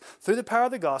grace through the power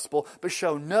of the gospel, but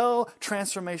show no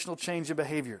transformational change in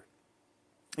behavior.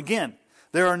 Again,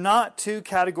 there are not two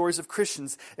categories of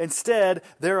Christians. Instead,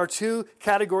 there are two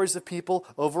categories of people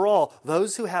overall.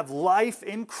 Those who have life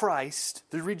in Christ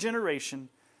through regeneration,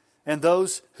 and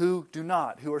those who do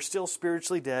not, who are still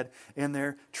spiritually dead in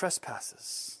their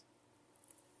trespasses.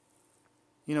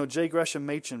 You know, J. Gresham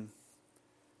Machen,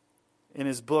 in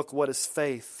his book, What is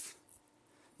Faith?,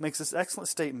 makes this excellent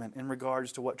statement in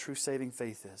regards to what true saving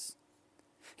faith is.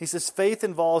 He says, faith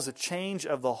involves a change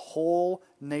of the whole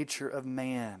nature of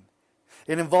man.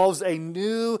 It involves a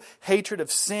new hatred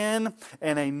of sin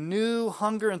and a new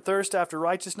hunger and thirst after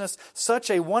righteousness. Such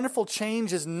a wonderful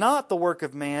change is not the work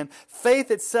of man.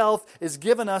 Faith itself is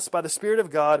given us by the Spirit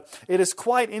of God. It is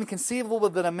quite inconceivable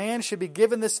that a man should be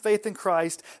given this faith in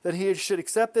Christ, that he should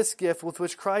accept this gift with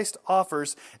which Christ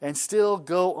offers and still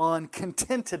go on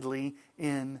contentedly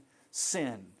in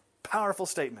sin. Powerful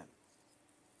statement.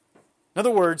 In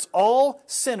other words, all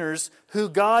sinners who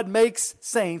God makes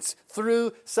saints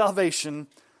through salvation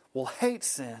will hate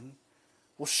sin,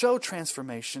 will show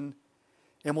transformation,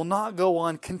 and will not go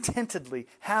on contentedly,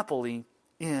 happily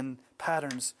in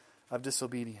patterns of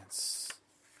disobedience.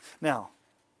 Now,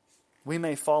 we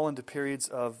may fall into periods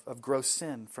of gross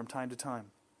sin from time to time,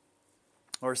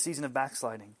 or a season of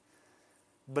backsliding.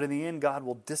 But in the end, God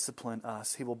will discipline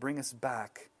us. He will bring us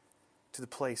back to the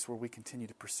place where we continue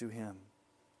to pursue Him.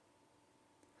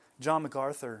 John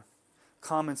MacArthur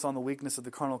comments on the weakness of the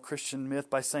carnal Christian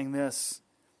myth by saying this: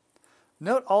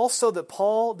 note also that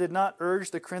Paul did not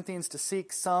urge the Corinthians to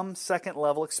seek some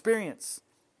second-level experience.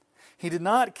 He did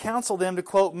not counsel them to,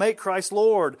 quote, make Christ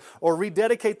Lord or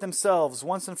rededicate themselves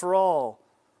once and for all.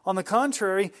 On the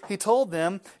contrary, he told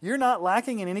them, you're not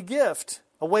lacking in any gift.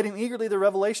 awaiting eagerly the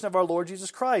revelation of our Lord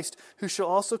Jesus Christ, who shall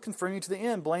also confirm you to the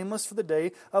end, blameless for the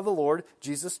day of the Lord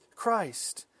Jesus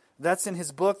Christ. That's in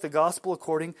his book, The Gospel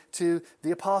According to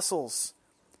the Apostles.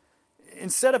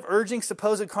 Instead of urging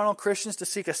supposed carnal Christians to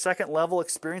seek a second-level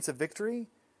experience of victory,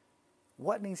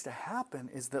 what needs to happen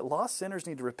is that lost sinners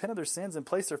need to repent of their sins and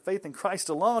place their faith in Christ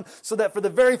alone so that for the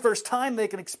very first time they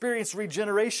can experience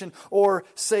regeneration or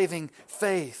saving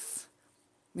faith.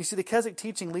 You see, the Keswick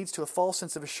teaching leads to a false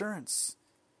sense of assurance.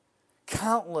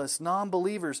 Countless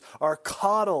non-believers are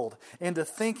coddled into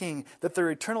thinking that their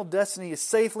eternal destiny is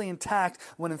safely intact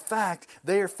when in fact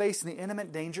they are facing the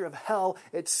imminent danger of hell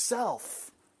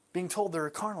itself, being told they're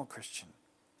a carnal Christian.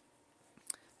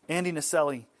 Andy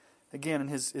Naselli, again in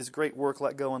his great work,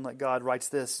 Let Go and Let God, writes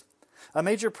this: a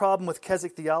major problem with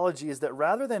Keswick theology is that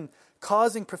rather than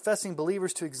causing professing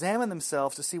believers to examine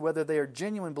themselves to see whether they are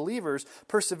genuine believers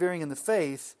persevering in the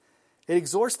faith, it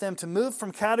exhorts them to move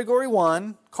from category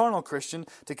 1, carnal Christian,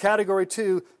 to category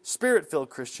 2, spirit-filled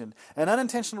Christian. An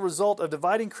unintentional result of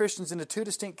dividing Christians into two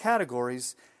distinct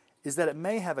categories is that it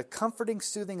may have a comforting,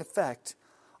 soothing effect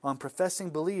on professing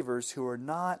believers who are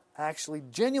not actually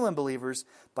genuine believers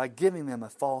by giving them a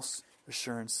false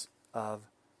assurance of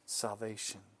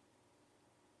salvation.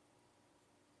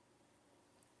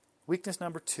 Weakness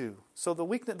number 2. So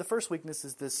the first weakness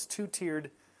is this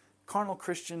two-tiered carnal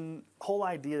Christian, whole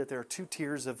idea that there are two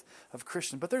tiers of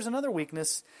Christian. But there's another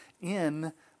weakness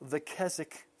in the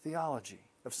Keswick theology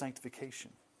of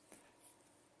sanctification.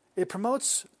 It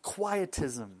promotes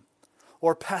quietism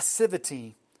or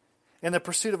passivity in the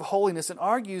pursuit of holiness and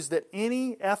argues that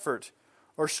any effort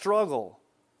or struggle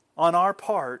on our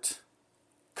part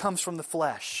comes from the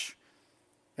flesh.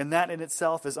 And that in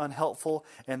itself is unhelpful,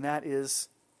 and that is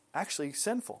actually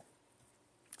sinful.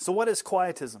 So what is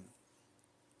quietism?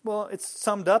 Well, it's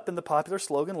summed up in the popular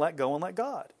slogan, let go and let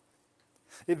God.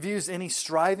 It views any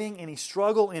striving, any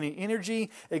struggle, any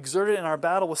energy exerted in our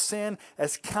battle with sin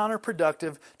as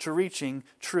counterproductive to reaching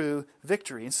true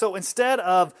victory. And so instead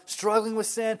of struggling with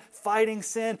sin, fighting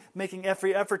sin, making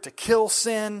every effort to kill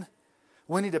sin,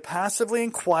 we need to passively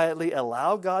and quietly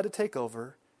allow God to take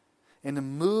over and to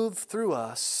move through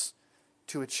us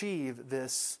to achieve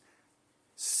this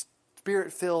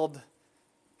spirit-filled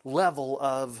level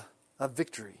of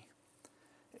victory.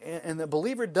 And the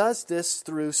believer does this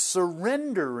through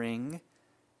surrendering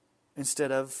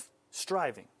instead of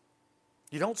striving.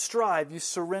 You don't strive, you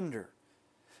surrender.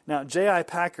 Now, J.I.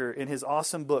 Packer, in his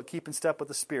awesome book, Keep in Step with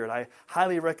the Spirit, I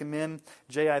highly recommend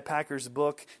J.I. Packer's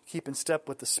book, Keep in Step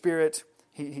with the Spirit.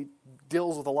 He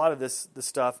deals with a lot of this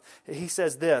stuff. He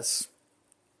says this,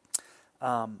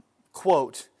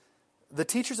 quote, "The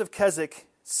teachers of Keswick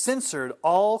censored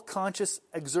all conscious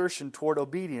exertion toward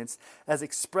obedience as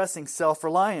expressing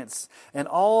self-reliance, and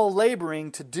all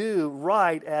laboring to do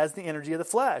right as the energy of the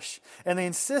flesh. And they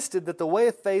insisted that the way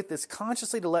of faith is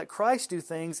consciously to let Christ do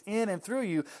things in and through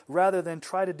you rather than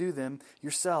try to do them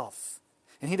yourself."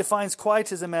 And he defines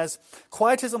quietism as,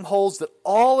 quietism holds that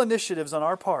all initiatives on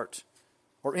our part,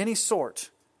 or any sort,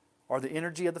 are the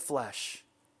energy of the flesh.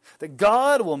 That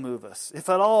God will move us, if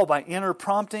at all, by inner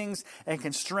promptings and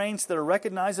constraints that are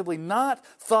recognizably not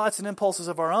thoughts and impulses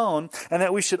of our own, and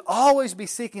that we should always be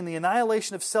seeking the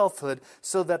annihilation of selfhood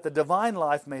so that the divine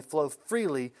life may flow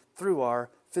freely through our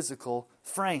physical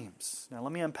frames. Now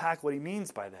let me unpack what he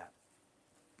means by that.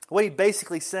 What he's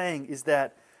basically saying is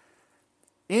that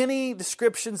any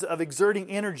descriptions of exerting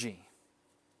energy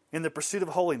in the pursuit of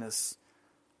holiness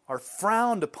are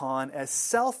frowned upon as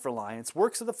self-reliance,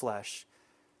 works of the flesh,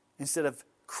 instead of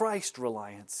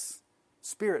Christ-reliance,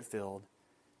 Spirit-filled,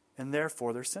 and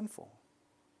therefore they're sinful.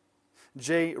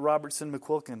 J. Robertson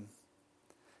McQuilkin,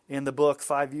 in the book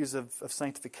 5 Views of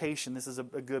Sanctification, this is a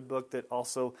good book that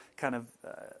also kind of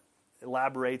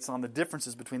elaborates on the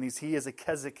differences between these. He is a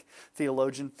Keswick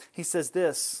theologian. He says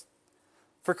this,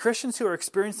 "For Christians who are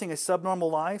experiencing a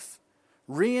subnormal life,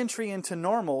 re-entry into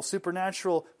normal,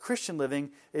 supernatural Christian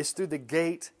living is through the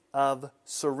gate of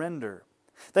surrender.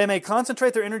 They may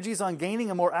concentrate their energies on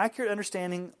gaining a more accurate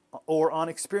understanding or on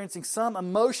experiencing some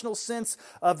emotional sense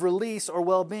of release or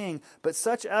well-being, but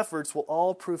such efforts will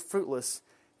all prove fruitless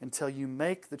until you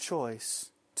make the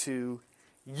choice to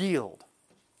yield."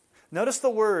 Notice the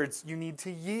words, you need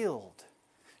to yield.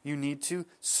 You need to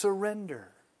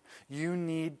surrender. You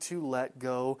need to let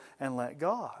go and let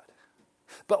God.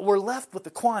 But we're left with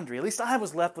the quandary. At least I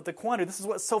was left with the quandary. This is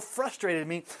what so frustrated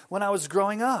me when I was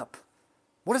growing up.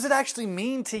 What does it actually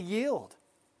mean to yield?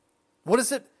 What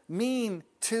does it mean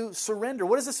to surrender?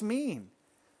 What does this mean?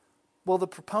 Well, the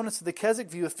proponents of the Keswick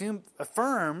view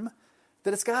affirm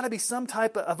that it's got to be some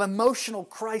type of emotional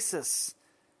crisis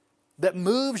that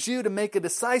moves you to make a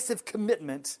decisive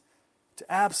commitment to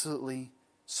absolutely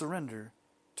surrender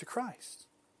to Christ.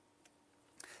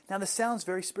 Now, this sounds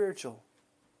very spiritual.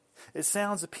 It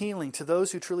sounds appealing to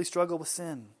those who truly struggle with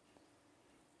sin.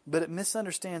 But it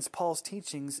misunderstands Paul's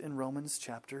teachings in Romans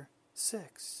chapter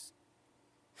 6.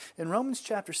 In Romans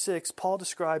chapter 6, Paul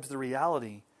describes the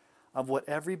reality of what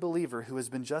every believer who has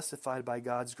been justified by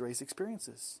God's grace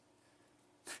experiences.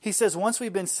 He says, once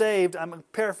we've been saved, I'm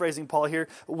paraphrasing Paul here,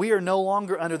 we are no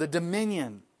longer under the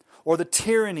dominion or the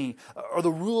tyranny or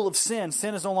the rule of sin.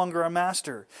 Sin is no longer our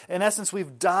master. In essence,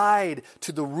 we've died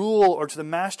to the rule or to the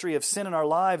mastery of sin in our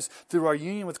lives through our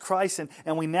union with Christ,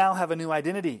 and we now have a new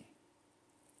identity.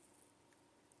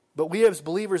 But we as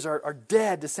believers are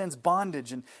dead to sin's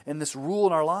bondage and this rule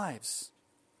in our lives.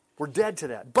 We're dead to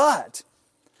that. But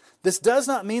this does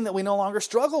not mean that we no longer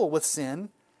struggle with sin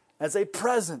as a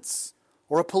presence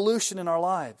or a pollution in our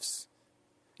lives.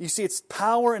 You see, its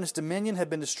power and its dominion have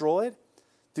been destroyed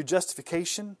through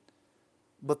justification,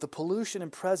 but the pollution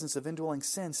and presence of indwelling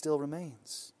sin still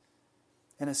remains.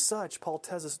 And as such, Paul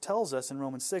tells us in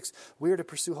Romans 6, we are to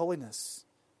pursue holiness.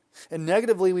 And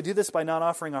negatively, we do this by not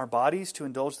offering our bodies to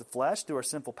indulge the flesh through our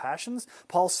sinful passions.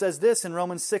 Paul says this in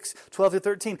Romans 6,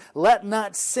 12-13, let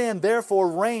not sin therefore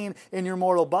reign in your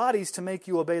mortal bodies to make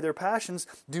you obey their passions.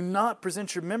 Do not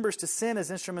present your members to sin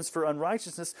as instruments for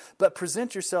unrighteousness, but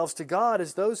present yourselves to God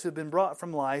as those who have been brought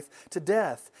from life to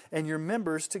death, and your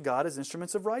members to God as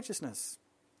instruments of righteousness.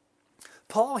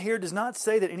 Paul here does not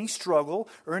say that any struggle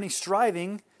or any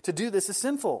striving to do this is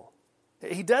sinful.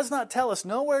 He does not tell us,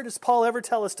 nowhere does Paul ever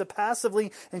tell us to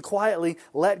passively and quietly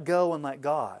let go and let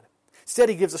God. Instead,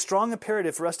 he gives a strong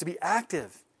imperative for us to be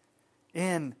active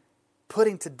in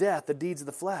putting to death the deeds of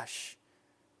the flesh.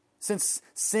 Since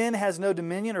sin has no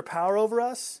dominion or power over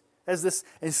us, as this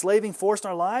enslaving force in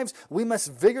our lives, we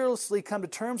must vigorously come to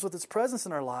terms with its presence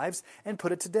in our lives and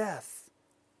put it to death.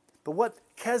 But what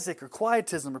Keswick or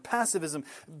quietism or passivism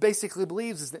basically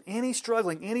believes is that any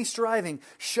struggling, any striving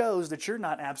shows that you're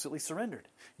not absolutely surrendered.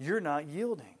 You're not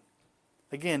yielding.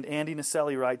 Again, Andy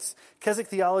Naselli writes, Keswick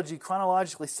theology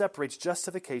chronologically separates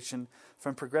justification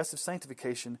from progressive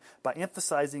sanctification by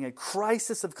emphasizing a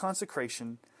crisis of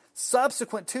consecration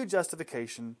subsequent to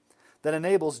justification that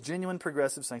enables genuine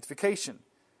progressive sanctification.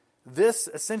 This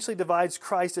essentially divides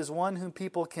Christ as one whom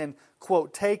people can,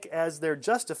 quote, take as their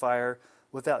justifier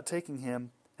without taking him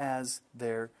as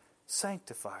their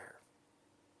sanctifier.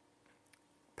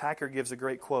 Packer gives a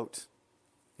great quote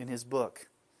in his book,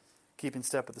 Keeping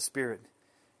Step with the Spirit.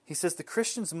 He says, the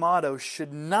Christian's motto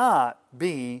should not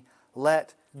be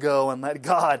let go and let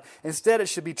God. Instead, it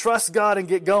should be trust God and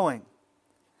get going.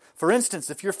 For instance,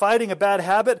 if you're fighting a bad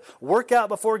habit, work out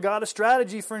before God a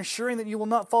strategy for ensuring that you will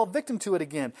not fall victim to it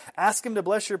again. Ask Him to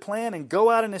bless your plan and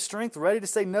go out in His strength, ready to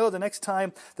say no the next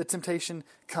time the temptation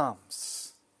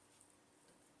comes.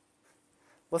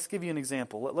 Let's give you an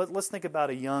example. Let's think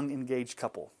about a young engaged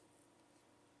couple.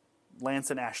 Lance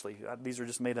and Ashley. These are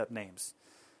just made-up names.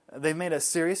 They've made a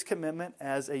serious commitment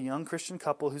as a young Christian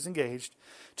couple who's engaged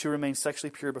to remain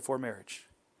sexually pure before marriage.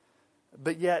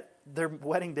 But yet, their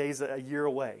wedding day is a year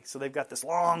away. So they've got this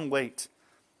long wait.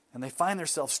 And they find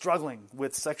themselves struggling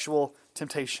with sexual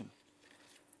temptation.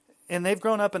 And they've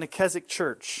grown up in a Keswick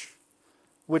church,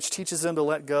 which teaches them to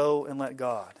let go and let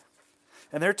God.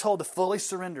 And they're told to fully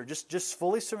surrender. Just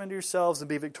fully surrender yourselves and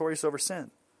be victorious over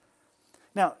sin.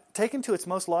 Now, taken to its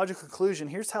most logical conclusion,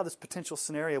 here's how this potential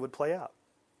scenario would play out.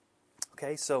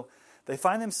 Okay, so they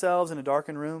find themselves in a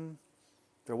darkened room.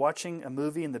 They're watching a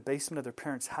movie in the basement of their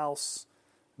parents' house.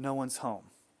 No one's home.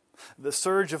 The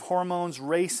surge of hormones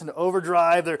race into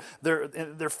overdrive.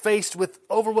 They're faced with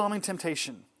overwhelming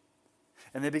temptation.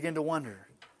 And they begin to wonder,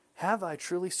 have I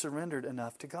truly surrendered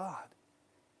enough to God?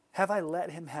 Have I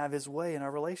let Him have His way in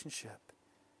our relationship?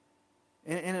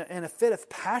 In a fit of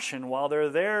passion, while they're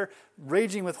there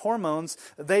raging with hormones,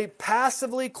 they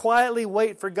passively, quietly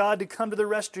wait for God to come to their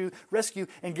rescue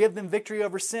and give them victory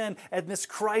over sin at this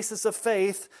crisis of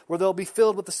faith where they'll be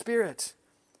filled with the Spirit.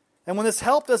 And when this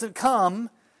help doesn't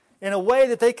come in a way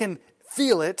that they can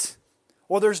feel it,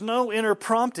 or there's no inner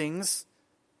promptings,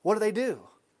 what do?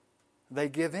 They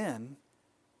give in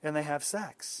and they have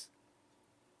sex.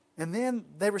 And then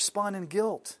they respond in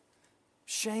guilt,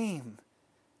 shame,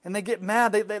 and they get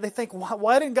mad. They think,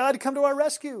 why didn't God come to our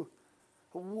rescue?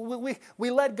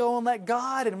 We let go and let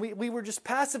God, and we were just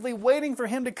passively waiting for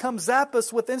Him to come zap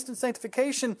us with instant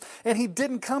sanctification, and He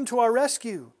didn't come to our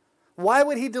rescue. Why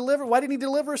didn't He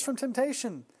deliver us from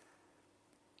temptation?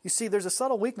 You see, there's a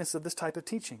subtle weakness of this type of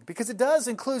teaching, because it does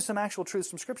include some actual truths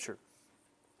from Scripture.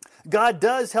 God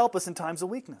does help us in times of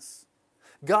weakness.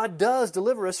 God does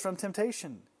deliver us from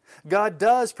temptation. God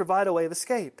does provide a way of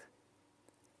escape.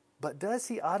 But does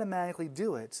He automatically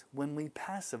do it when we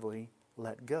passively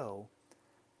let go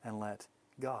and let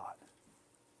God?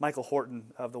 Michael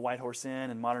Horton of the White Horse Inn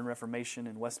and Modern Reformation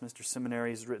and Westminster Seminary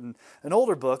has written an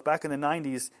older book back in the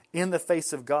 90s, In the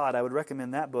Face of God. I would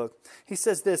recommend that book. He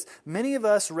says this: many of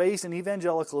us raised in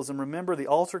evangelicalism remember the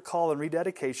altar call and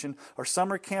rededication or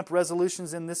summer camp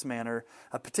resolutions in this manner.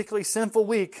 A particularly sinful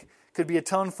week could be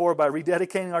atoned for by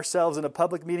rededicating ourselves in a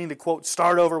public meeting to, quote,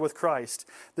 start over with Christ.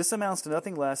 This amounts to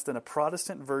nothing less than a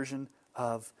Protestant version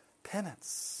of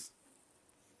penance.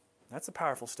 That's a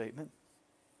powerful statement.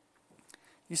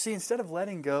 You see, instead of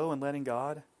letting go and letting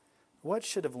God, what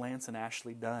should have Lance and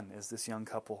Ashley done as this young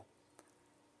couple?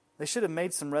 They should have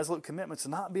made some resolute commitments to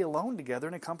not be alone together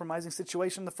in a compromising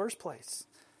situation in the first place.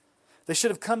 They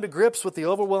should have come to grips with the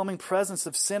overwhelming presence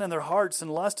of sin in their hearts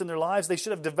and lust in their lives. They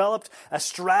should have developed a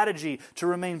strategy to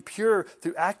remain pure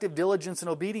through active diligence and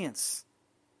obedience.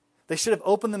 They should have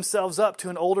opened themselves up to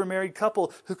an older married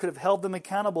couple who could have held them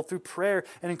accountable through prayer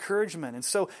and encouragement. And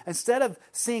so instead of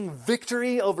seeing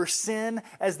victory over sin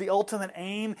as the ultimate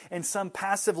aim in some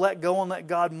passive let go and let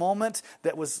God moment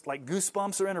that was like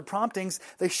goosebumps or inner promptings,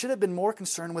 they should have been more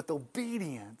concerned with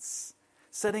obedience,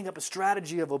 setting up a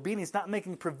strategy of obedience, not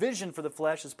making provision for the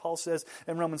flesh, as Paul says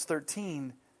in Romans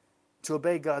 13, to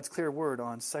obey God's clear word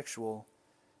on sexual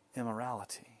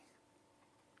immorality.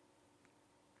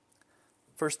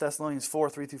 1 Thessalonians 4,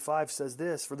 3-5 says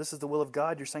this: for this is the will of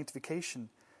God, your sanctification,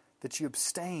 that you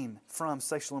abstain from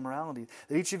sexual immorality,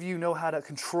 that each of you know how to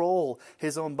control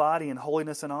his own body in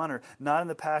holiness and honor, not in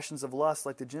the passions of lust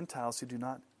like the Gentiles who do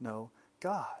not know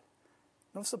God.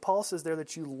 Notice that Paul says there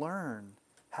that you learn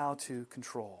how to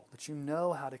control, that you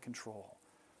know how to control.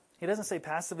 He doesn't say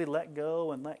passively let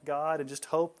go and let God and just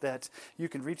hope that you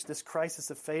can reach this crisis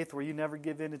of faith where you never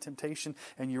give in to temptation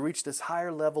and you reach this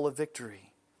higher level of victory.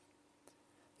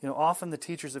 You know, often the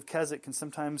teachers of Keswick can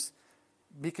sometimes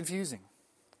be confusing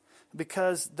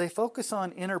because they focus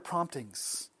on inner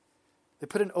promptings. They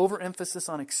put an overemphasis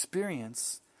on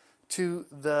experience to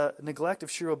the neglect of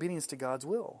sheer obedience to God's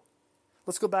will.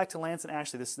 Let's go back to Lance and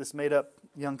Ashley, this made-up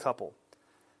young couple.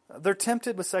 They're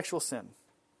tempted with sexual sin.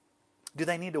 Do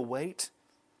they need to wait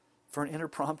for an inner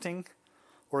prompting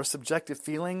or a subjective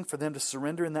feeling for them to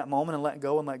surrender in that moment and let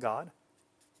go and let God?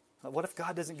 What if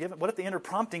God doesn't give it? What if the inner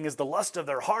prompting is the lust of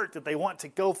their heart that they want to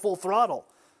go full throttle?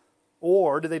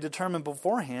 Or do they determine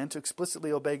beforehand to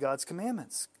explicitly obey God's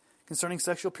commandments concerning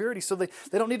sexual purity so they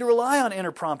don't need to rely on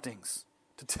inner promptings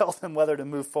to tell them whether to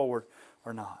move forward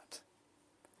or not?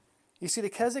 You see, the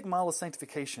Keswick model of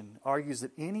sanctification argues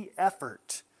that any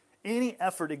effort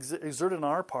exerted on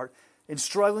our part in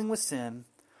struggling with sin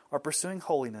or pursuing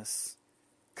holiness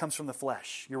comes from the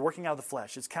flesh. You're working out of the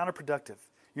flesh. It's counterproductive.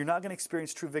 You're not going to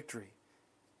experience true victory.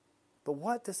 But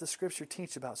what does the Scripture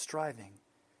teach about striving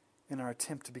in our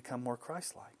attempt to become more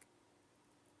Christ-like?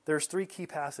 There's 3 key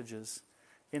passages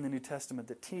in the New Testament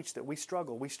that teach that we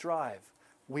struggle, we strive,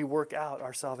 we work out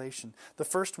our salvation. The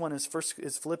first one is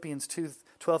Philippians 2,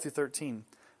 12-13.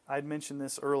 I'd mentioned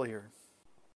this earlier.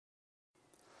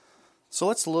 So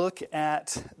let's look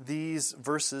at these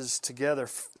verses together.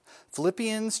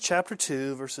 Philippians chapter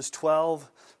 2, verses 12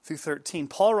 through 13.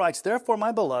 Paul writes, therefore,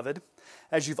 my beloved,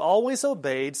 as you've always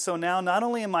obeyed, so now not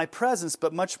only in my presence,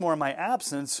 but much more in my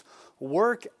absence,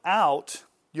 work out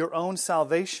your own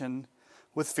salvation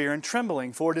with fear and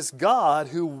trembling. For it is God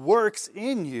who works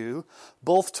in you,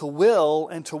 both to will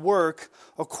and to work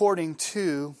according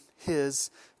to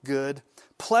His good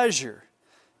pleasure.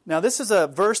 Now, this is a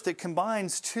verse that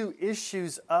combines 2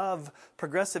 issues of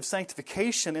progressive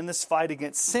sanctification in this fight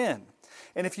against sin.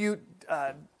 And if you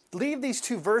leave these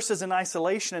 2 verses in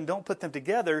isolation and don't put them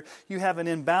together, you have an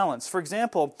imbalance. For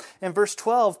example, in verse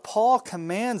 12, Paul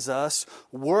commands us,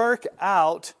 work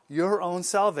out your own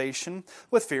salvation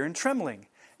with fear and trembling.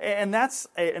 And that's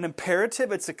an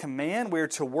imperative. It's a command. We're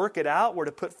to work it out. We're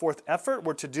to put forth effort.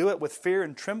 We're to do it with fear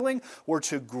and trembling. We're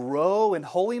to grow in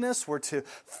holiness. We're to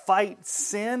fight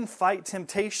sin, fight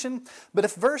temptation. But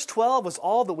if verse 12 was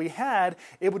all that we had,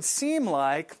 it would seem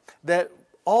like that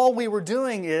all we were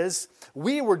doing is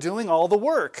we were doing all the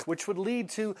work, which would lead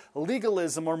to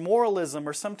legalism or moralism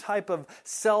or some type of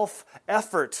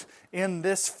self-effort in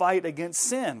this fight against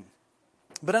sin.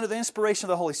 But under the inspiration of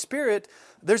the Holy Spirit,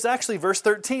 there's actually verse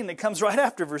 13 that comes right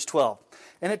after verse 12.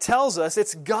 And it tells us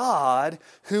it's God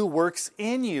who works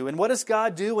in you. And what does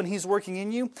God do when He's working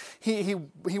in you? He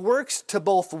works to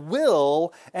both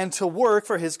will and to work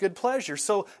for His good pleasure.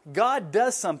 So God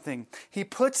does something. He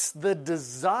puts the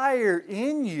desire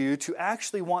in you to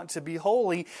actually want to be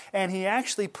holy, and He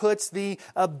actually puts the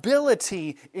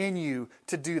ability in you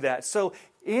to do that. So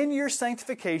in your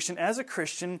sanctification as a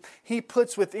Christian, He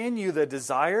puts within you the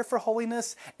desire for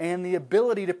holiness and the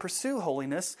ability to pursue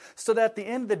holiness, so that at the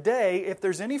end of the day, if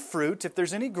there's any fruit, if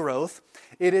there's any growth,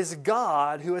 it is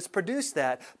God who has produced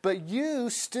that. But you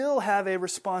still have a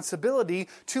responsibility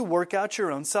to work out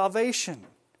your own salvation.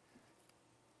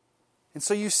 And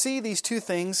so you see these two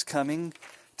things coming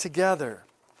together.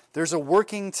 There's a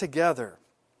working together.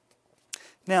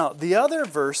 Now, the other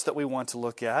verse that we want to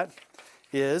look at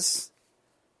is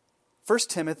 1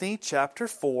 Timothy chapter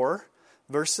 4,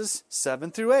 verses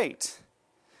 7 through 8.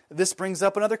 This brings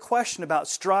up another question about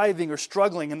striving or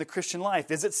struggling in the Christian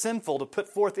life. Is it sinful to put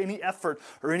forth any effort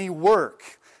or any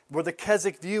work? Where the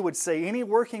Keswick view would say any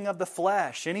working of the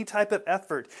flesh, any type of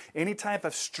effort, any type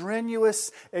of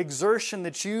strenuous exertion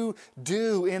that you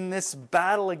do in this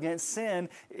battle against sin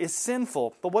is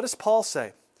sinful. But what does Paul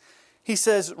say? He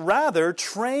says, rather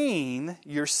train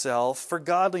yourself for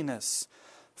godliness.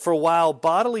 For while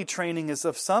bodily training is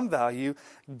of some value,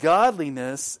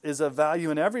 godliness is of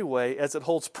value in every way, as it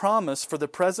holds promise for the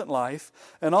present life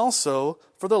and also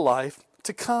for the life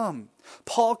to come.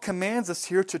 Paul commands us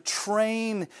here to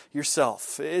train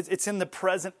yourself. It's in the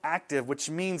present active, which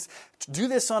means to do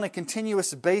this on a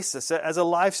continuous basis as a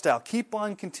lifestyle. Keep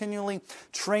on continually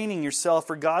training yourself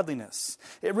for godliness.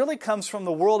 It really comes from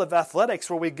the world of athletics,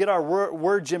 where we get our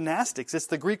word gymnastics. It's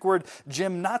the Greek word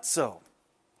gymnazo.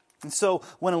 And so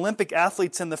when Olympic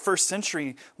athletes in the first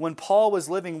century, when Paul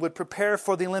was living, would prepare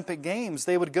for the Olympic Games,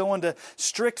 they would go into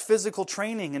strict physical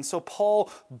training. And so Paul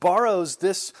borrows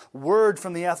this word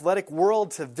from the athletic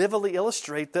world to vividly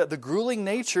illustrate the grueling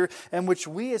nature in which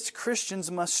we as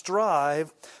Christians must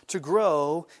strive to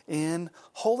grow in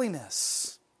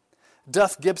holiness.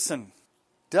 Duff Gibson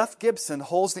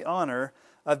holds the honor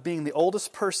of being the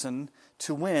oldest person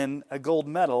to win a gold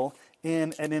medal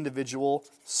in an individual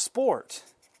sport.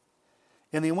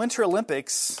 In the Winter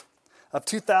Olympics of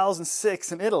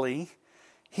 2006 in Italy,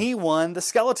 he won the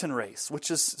skeleton race,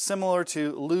 which is similar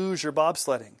to luge or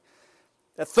bobsledding.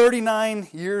 At 39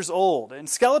 years old. In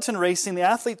skeleton racing, the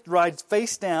athlete rides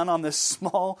face down on this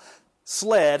small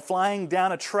sled flying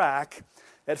down a track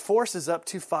at forces up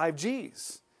to 5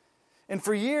 Gs. And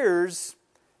for years,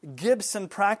 Gibson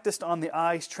practiced on the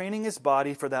ice, training his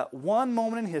body for that one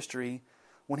moment in history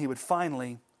when he would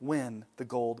finally win the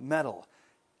gold medal.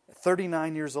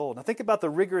 39 years old. Now think about the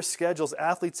rigorous schedules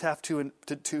athletes have to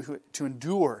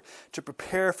endure to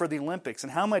prepare for the Olympics,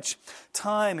 and how much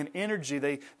time and energy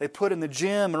they put in the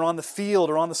gym or on the field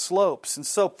or on the slopes. And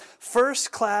so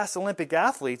first-class Olympic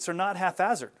athletes are not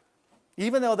haphazard,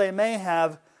 even though they may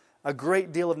have a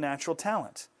great deal of natural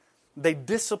talent. They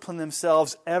discipline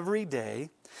themselves every day.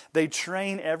 They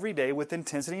train every day with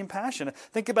intensity and passion.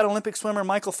 Think about Olympic swimmer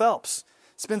Michael Phelps.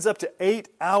 Spends up to 8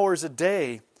 hours a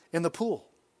day in the pool.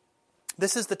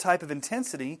 This is the type of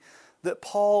intensity that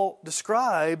Paul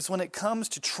describes when it comes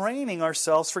to training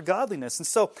ourselves for godliness. And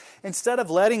so instead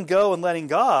of letting go and letting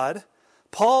God,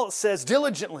 Paul says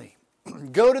diligently,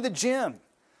 go to the gym,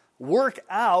 work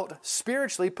out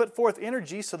spiritually, put forth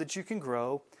energy so that you can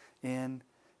grow in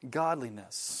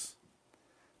godliness.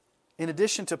 In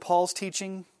addition to Paul's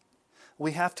teaching,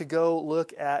 we have to go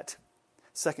look at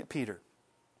 2 Peter.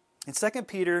 In 2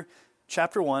 Peter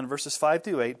chapter 1, verses 5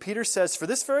 through 8, Peter says, for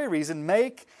this very reason,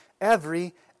 make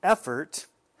every effort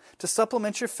to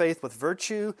supplement your faith with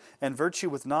virtue, and virtue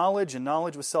with knowledge, and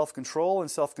knowledge with self-control, and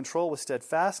self-control with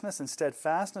steadfastness, and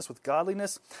steadfastness with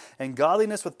godliness, and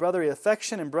godliness with brotherly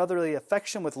affection, and brotherly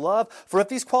affection with love. For if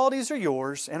these qualities are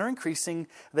yours and are increasing,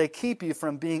 they keep you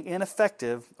from being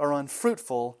ineffective or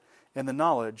unfruitful in the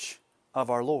knowledge of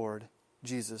our Lord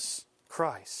Jesus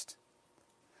Christ.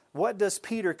 What does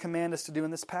Peter command us to do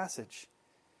in this passage?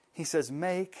 He says,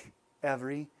 make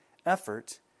every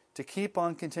effort to keep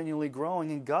on continually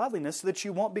growing in godliness so that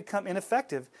you won't become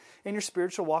ineffective in your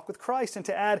spiritual walk with Christ. And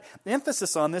to add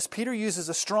emphasis on this, Peter uses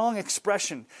a strong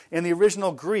expression in the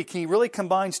original Greek. He really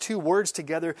combines two words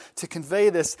together to convey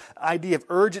this idea of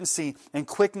urgency and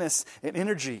quickness and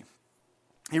energy.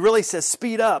 He really says,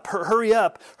 speed up hurry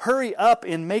up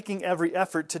in making every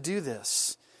effort to do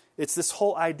this. It's this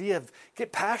whole idea of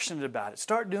get passionate about it.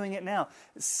 Start doing it now.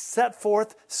 Set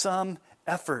forth some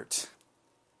effort.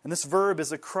 And this verb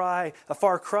is a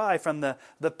far cry from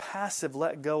the passive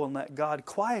let go and let God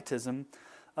quietism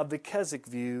of the Keswick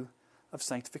view of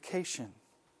sanctification.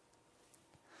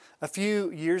 A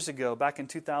few years ago, back in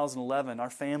 2011,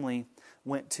 our family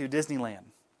went to Disneyland.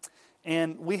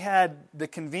 And we had the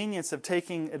convenience of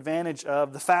taking advantage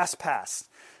of the Fast Pass.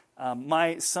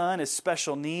 My son is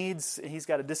special needs. He's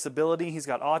got a disability. He's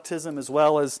got autism as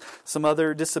well as some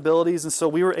other disabilities. And so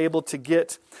we were able to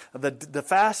get the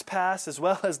Fast Pass as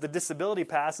well as the Disability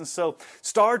Pass. And so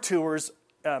Star Tours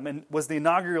was the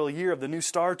inaugural year of the new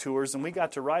Star Tours, and we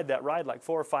got to ride that ride like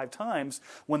 4 or 5 times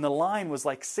when the line was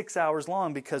like 6 hours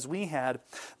long because we had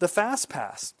the Fast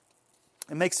Pass.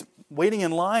 It makes waiting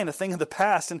in line a thing of the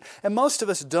past, and most of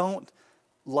us don't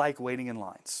like waiting in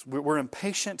lines. We're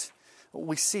impatient.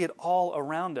 We see it all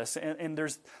around us. And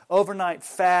there's overnight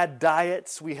fad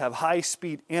diets. We have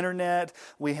high-speed internet.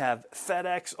 We have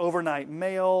FedEx overnight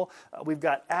mail. We've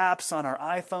got apps on our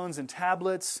iPhones and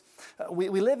tablets. We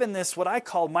live in this, what I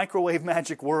call, microwave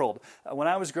magic world. When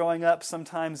I was growing up,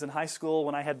 sometimes in high school,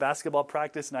 when I had basketball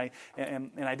practice and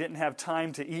I didn't have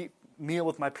time to eat meal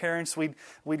with my parents,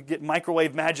 we'd get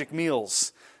microwave magic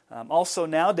meals. Also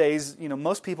nowadays,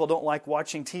 most people don't like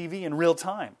watching TV in real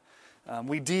time.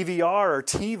 We DVR or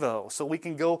TiVo so we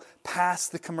can go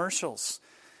past the commercials.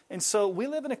 And so we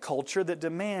live in a culture that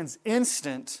demands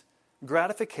instant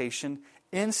gratification,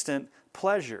 instant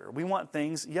pleasure. We want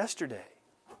things yesterday.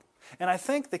 And I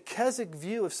think the Keswick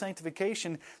view of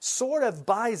sanctification sort of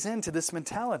buys into this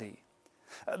mentality.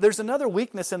 There's another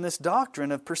weakness in this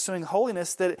doctrine of pursuing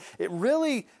holiness, that it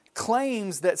really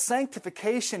claims that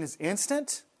sanctification is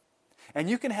instant, and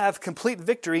you can have complete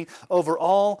victory over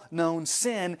all known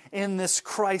sin in this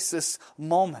crisis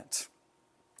moment.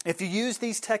 If you use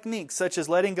these techniques, such as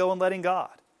letting go and letting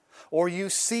God, or you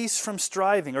cease from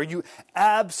striving, or you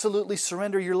absolutely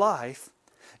surrender your life,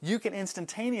 you can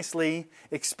instantaneously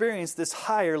experience this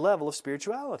higher level of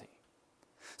spirituality.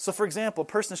 So, for example, a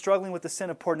person struggling with the sin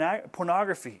of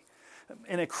pornography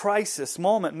in a crisis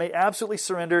moment may absolutely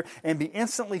surrender and be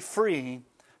instantly free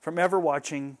from ever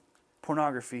watching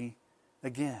pornography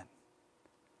again.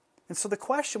 And so the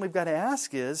question we've got to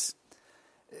ask is,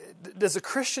 does a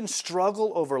Christian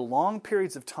struggle over long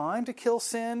periods of time to kill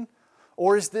sin?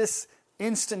 Or is this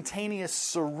instantaneous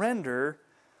surrender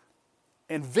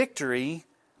and victory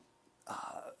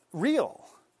real?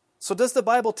 So does the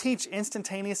Bible teach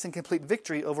instantaneous and complete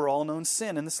victory over all known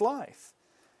sin in this life?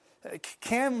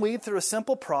 Can we, through a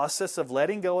simple process of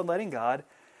letting go and letting God,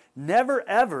 never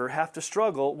ever have to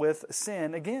struggle with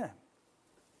sin again?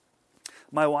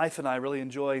 My wife and I really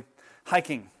enjoy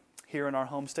hiking here in our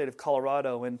home state of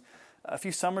Colorado. And a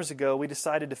few summers ago, we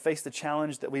decided to face the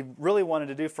challenge that we really wanted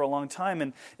to do for a long time.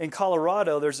 And in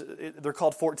Colorado, they're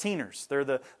called 14ers. They're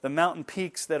the mountain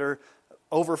peaks that are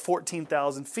over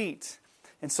 14,000 feet.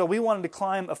 And so we wanted to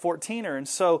climb a 14er. And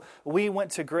so we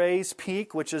went to Gray's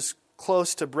Peak, which is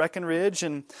close to Breckenridge,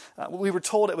 and we were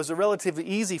told it was a relatively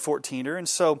easy 14er. And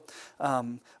so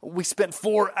we spent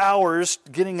 4 hours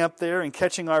getting up there and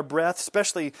catching our breath,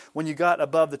 especially when you got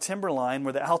above the timberline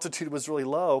where the altitude was really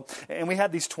low. And we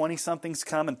had these 20-somethings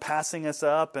come and passing us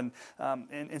up. And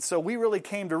so we really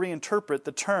came to reinterpret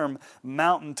the term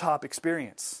mountaintop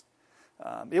experience.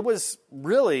 It was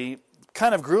really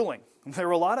kind of grueling. There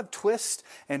were a lot of twists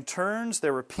and turns.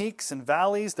 There were peaks and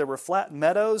valleys. There were flat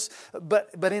meadows.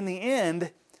 But in the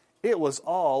end, it was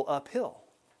all uphill.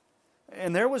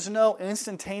 And there was no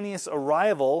instantaneous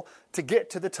arrival to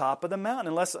get to the top of the mountain,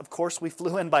 unless, of course, we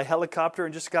flew in by helicopter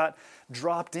and just got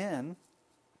dropped in.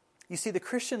 You see, the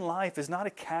Christian life is not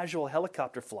a casual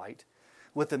helicopter flight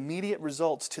with immediate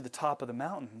results to the top of the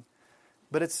mountain,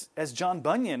 but it's, as John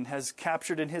Bunyan has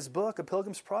captured in his book, A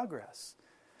Pilgrim's Progress.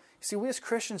 See, we as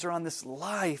Christians are on this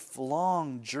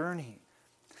lifelong journey.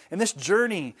 And this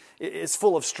journey is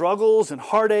full of struggles and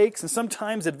heartaches and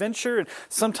sometimes adventure and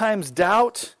sometimes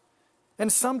doubt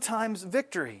and sometimes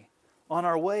victory on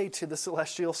our way to the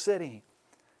celestial city.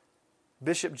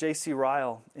 Bishop J.C.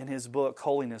 Ryle, in his book,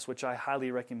 Holiness, which I highly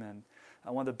recommend,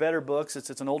 one of the better books.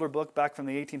 It's an older book back from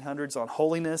the 1800s on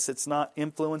holiness. It's not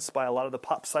influenced by a lot of the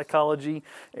pop psychology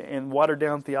and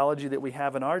watered-down theology that we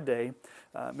have in our day.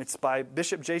 It's by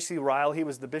Bishop J.C. Ryle. He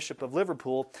was the Bishop of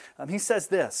Liverpool. He says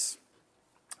this,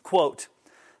 quote,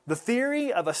 "The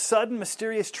theory of a sudden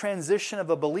mysterious transition of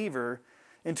a believer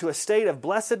into a state of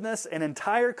blessedness and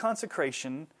entire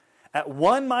consecration at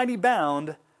one mighty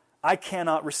bound I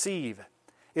cannot receive.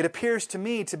 It appears to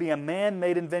me to be a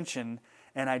man-made invention,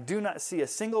 and I do not see a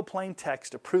single plain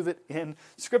text to prove it in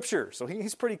Scripture." So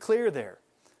he's pretty clear there.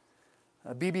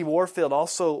 B.B. Warfield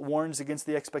also warns against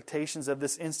the expectations of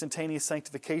this instantaneous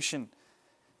sanctification.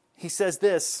 He says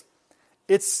this,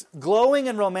 "Its glowing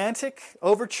and romantic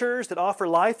overtures that offer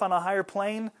life on a higher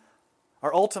plane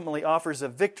are ultimately offers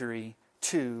of victory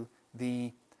to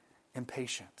the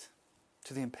impatient."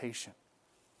 To the impatient.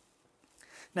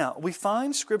 Now, we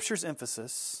find Scripture's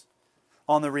emphasis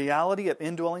on the reality of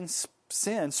indwelling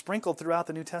sin sprinkled throughout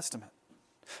the New Testament.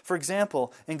 For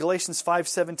example, in Galatians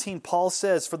 5:17, Paul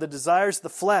says, "For the desires of the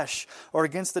flesh are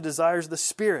against the desires of the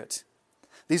Spirit.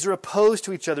 These are opposed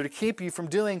to each other to keep you from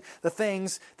doing the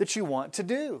things that you want to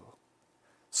do."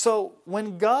 So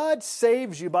when God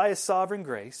saves you by His sovereign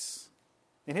grace,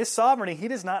 in His sovereignty, He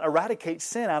does not eradicate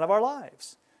sin out of our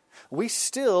lives. We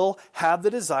still have the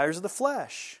desires of the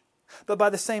flesh. But by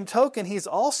the same token, He's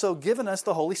also given us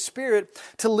the Holy Spirit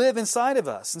to live inside of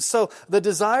us. And so the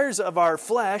desires of our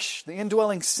flesh, the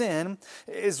indwelling sin,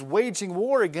 is waging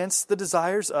war against the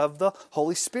desires of the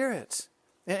Holy Spirit.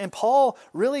 And Paul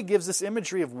really gives this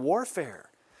imagery of warfare,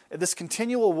 this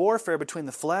continual warfare between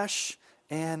the flesh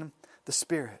and the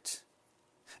Spirit.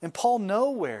 And Paul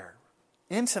nowhere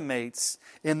intimates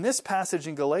in this passage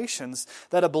in Galatians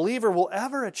that a believer will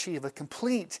ever achieve a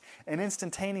complete and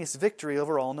instantaneous victory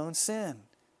over all known sin.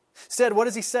 Instead, what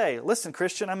does he say? Listen,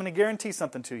 Christian, I'm going to guarantee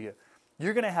something to you.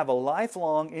 You're going to have a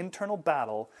lifelong internal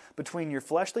battle between your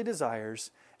fleshly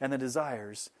desires and the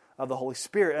desires of the Holy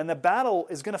Spirit. And the battle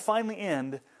is going to finally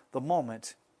end the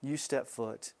moment you step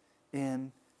foot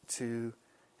into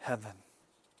heaven.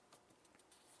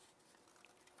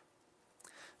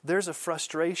 There's a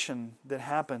frustration that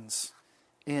happens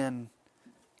in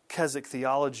Keswick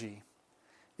theology.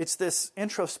 It's this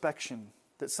introspection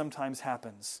that sometimes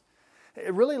happens.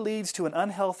 It really leads to an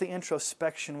unhealthy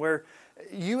introspection where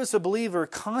you as a believer are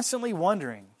constantly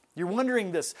wondering, you're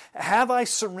wondering this, have I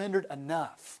surrendered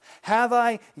enough? Have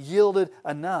I yielded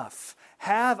enough?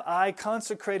 Have I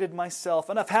consecrated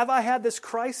myself enough? Have I had this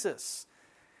crisis?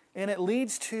 And it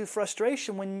leads to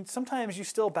frustration when sometimes you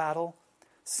still battle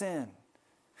sin.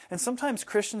 And sometimes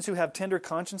Christians who have tender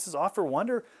consciences often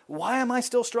wonder, why am I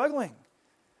still struggling?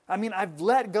 I mean, I've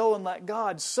let go and let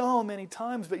God so many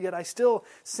times, but yet I still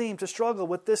seem to struggle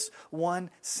with this one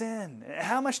sin.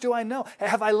 How much do I know?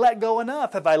 Have I let go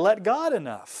enough? Have I let God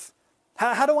enough?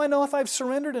 How do I know if I've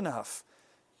surrendered enough?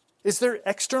 Is there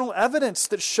external evidence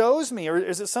that shows me, or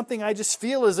is it something I just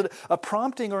feel? Is it a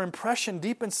prompting or impression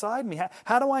deep inside me?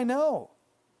 How do I know?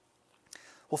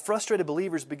 Well, frustrated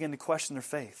believers begin to question their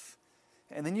faith.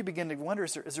 And then you begin to wonder,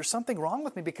 is there something wrong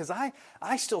with me? Because I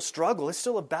still struggle. It's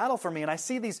still a battle for me. And I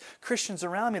see these Christians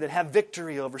around me that have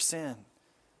victory over sin.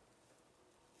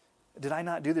 Did I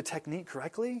not do the technique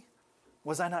correctly?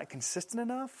 Was I not consistent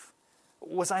enough?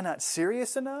 Was I not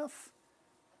serious enough?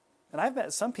 And I've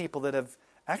met some people that have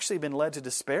actually been led to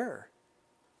despair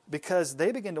because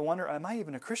they begin to wonder, am I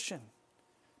even a Christian?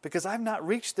 Because I've not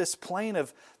reached this plane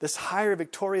of this higher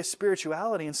victorious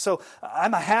spirituality. And so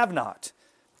I'm a have-not.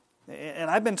 And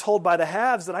I've been told by the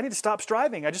haves that I need to stop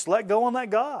striving. I just let go and let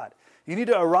God. You need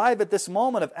to arrive at this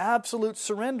moment of absolute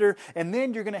surrender, and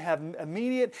then you're going to have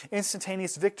immediate,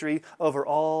 instantaneous victory over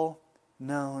all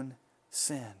known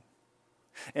sin.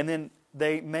 And then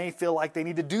they may feel like they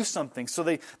need to do something, so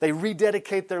they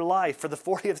rededicate their life for the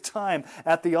 40th time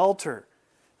at the altar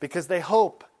because they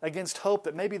hope against hope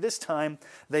that maybe this time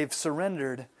they've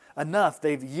surrendered enough,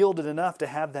 they've yielded enough to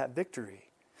have that victory.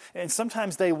 And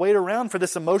sometimes they wait around for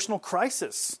this emotional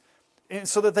crisis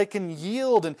so that they can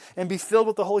yield and be filled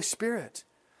with the Holy Spirit.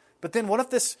 But then what if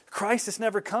this crisis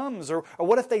never comes? Or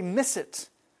what if they miss it?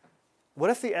 What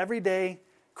if the everyday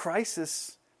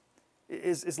crisis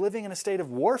is living in a state of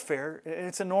warfare and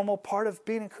it's a normal part of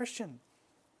being a Christian?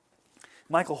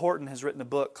 Michael Horton has written a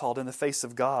book called In the Face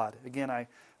of God. Again, I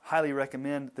highly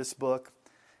recommend this book.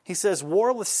 He says,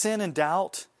 war with sin and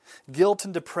doubt, guilt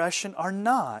and depression are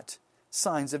not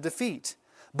signs of defeat,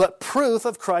 but proof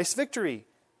of Christ's victory.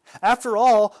 After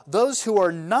all, those who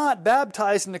are not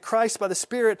baptized into Christ by the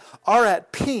Spirit are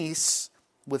at peace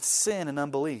with sin and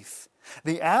unbelief.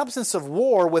 The absence of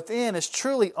war within is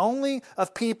truly only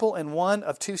of people in one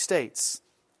of two states,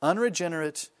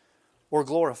 unregenerate or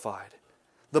glorified.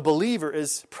 The believer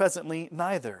is presently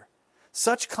neither.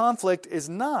 Such conflict is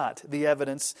not the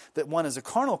evidence that one is a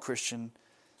carnal Christian,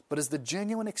 but is the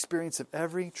genuine experience of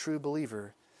every true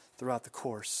believer throughout the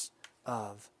course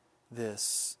of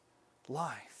this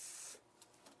life.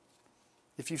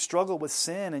 If you've struggled with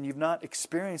sin and you've not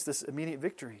experienced this immediate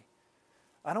victory,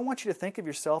 I don't want you to think of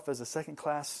yourself as a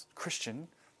second-class Christian,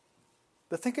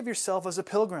 but think of yourself as a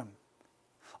pilgrim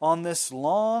on this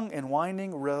long and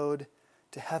winding road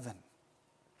to heaven.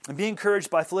 And be encouraged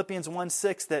by Philippians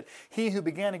 1:6 that he who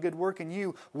began a good work in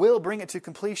you will bring it to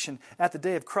completion at the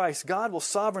day of Christ. God will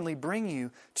sovereignly bring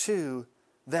you to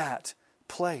that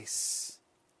place.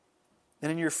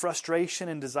 And in your frustration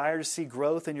and desire to see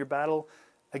growth in your battle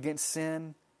against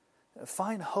sin,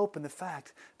 find hope in the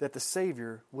fact that the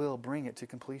Savior will bring it to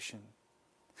completion.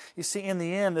 You see, in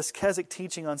the end, this Keswick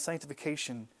teaching on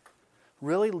sanctification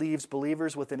really leaves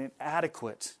believers with an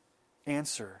inadequate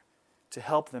answer to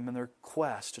help them in their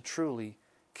quest to truly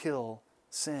kill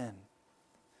sin.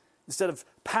 Instead of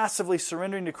passively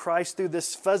surrendering to Christ through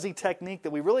this fuzzy technique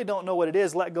that we really don't know what it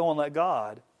is, let go and let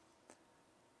God,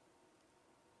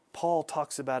 Paul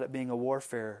talks about it being a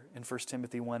warfare in 1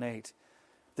 Timothy 1:8.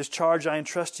 This charge I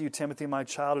entrust to you, Timothy, my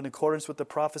child, in accordance with the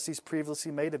prophecies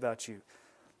previously made about you,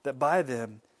 that by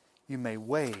them you may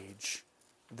wage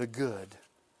the good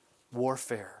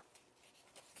warfare.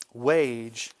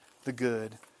 Wage the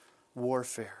good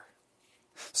warfare.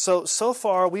 So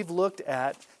far we've looked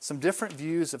at some different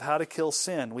views of how to kill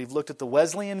sin. We've looked at the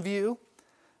Wesleyan view.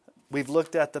 We've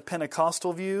looked at the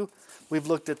Pentecostal view. We've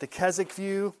looked at the Keswick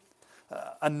view.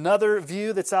 Another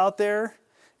view that's out there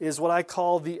is what I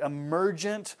call the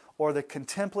emergent or the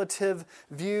contemplative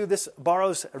view. This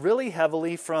borrows really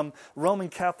heavily from Roman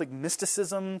Catholic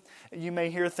mysticism. You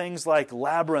may hear things like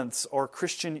labyrinths or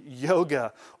Christian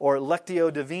yoga or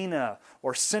lectio divina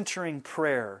or centering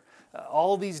prayer.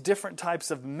 All these different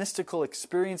types of mystical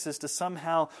experiences to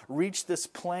somehow reach this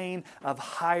plane of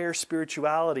higher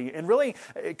spirituality. And really,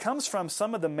 it comes from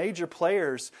some of the major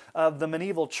players of the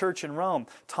medieval church in Rome.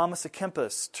 Thomas à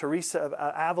Kempis, Teresa of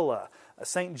Avila,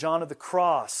 St. John of the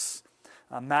Cross,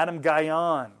 Madame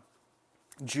Guyon,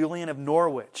 Julian of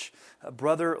Norwich,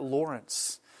 Brother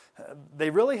Lawrence. They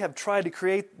really have tried to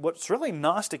create what's really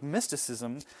Gnostic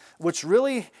mysticism, which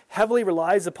really heavily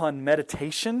relies upon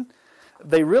meditation.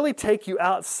 They really take you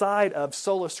outside of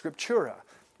sola scriptura,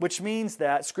 which means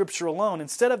that Scripture alone,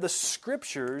 instead of the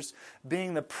Scriptures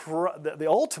being the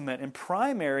ultimate and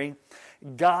primary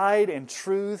guide and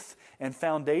truth and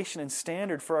foundation and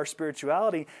standard for our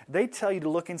spirituality, they tell you to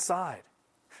look inside.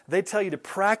 They tell you to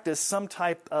practice some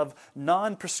type of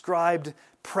non-prescribed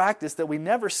practice that we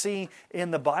never see in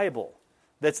the Bible,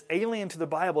 that's alien to the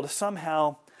Bible, to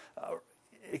somehow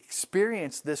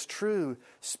experience this true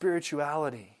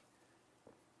spirituality.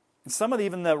 And some of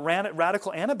the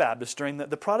radical Anabaptists during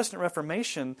the Protestant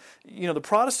Reformation, the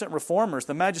Protestant reformers,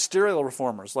 the magisterial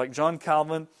reformers like John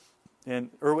Calvin and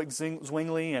Erwin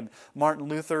Zwingli and Martin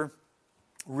Luther,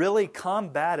 really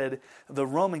combated the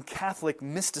Roman Catholic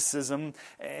mysticism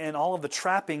and all of the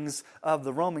trappings of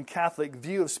the Roman Catholic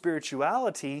view of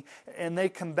spirituality, and they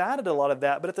combated a lot of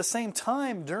that. But at the same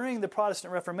time, during the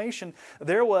Protestant Reformation,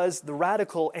 there was the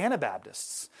radical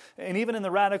Anabaptists. And even in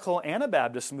the radical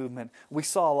Anabaptist movement, we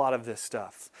saw a lot of this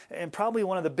stuff. And probably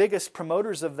one of the biggest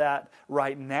promoters of that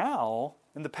right now,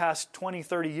 in the past 20,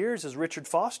 30 years, is Richard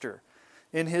Foster,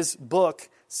 in his book,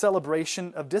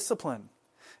 Celebration of Discipline,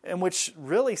 in which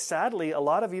really, sadly, a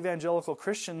lot of evangelical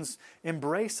Christians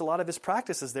embrace a lot of his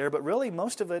practices there, but really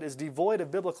most of it is devoid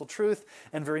of biblical truth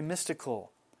and very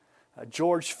mystical.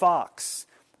 George Fox,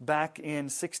 back in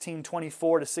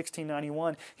 1624 to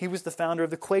 1691, he was the founder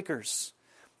of the Quakers,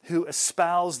 who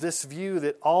espouse this view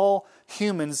that all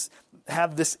humans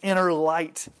have this inner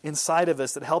light inside of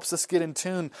us that helps us get in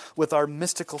tune with our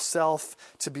mystical self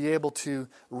to be able to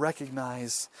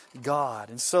recognize God.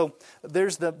 And so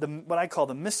there's the what I call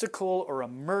the mystical or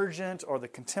emergent or the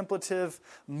contemplative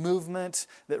movement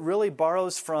that really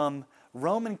borrows from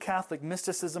Roman Catholic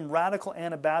mysticism, radical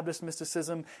Anabaptist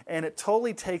mysticism, and it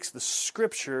totally takes the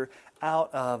Scripture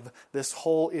out of this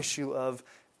whole issue of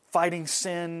fighting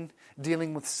sin,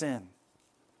 dealing with sin.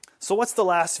 So what's the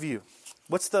last view?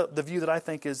 What's the view that I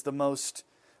think is the most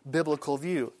biblical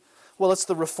view? Well, it's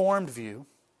the Reformed view,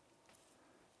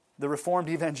 the Reformed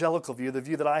evangelical view, the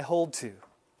view that I hold to.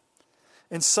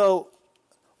 And so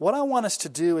what I want us to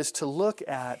do is to look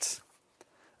at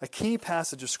a key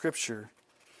passage of Scripture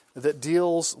that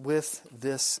deals with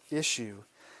this issue.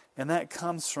 And that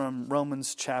comes from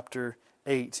Romans chapter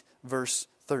 8, verse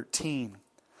 13.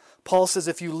 Paul says,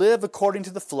 if you live according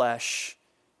to the flesh,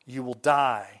 you will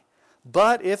die.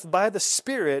 But if by the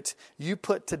Spirit you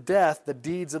put to death the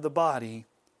deeds of the body,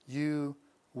 you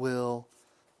will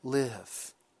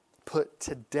live. Put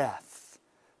to death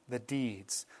the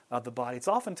deeds of the body. It's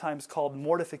oftentimes called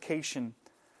mortification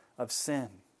of sin.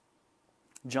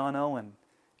 John Owen,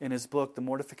 in his book, The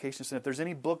Mortification of Sin, if there's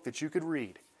any book that you could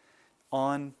read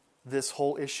on this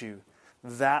whole issue,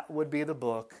 that would be the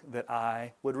book that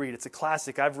I would read. It's a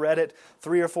classic. I've read it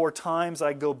 3 or 4 times.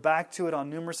 I go back to it on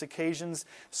numerous occasions.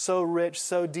 So rich,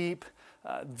 so deep,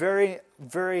 very,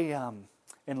 very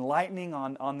enlightening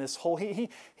on this whole...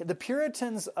 The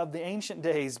Puritans of the ancient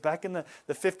days, back in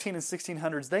the 15 and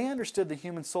 1600s, they understood the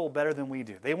human soul better than we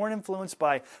do. They weren't influenced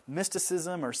by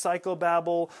mysticism or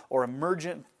psychobabble or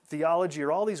emergent theology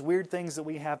or all these weird things that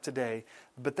we have today,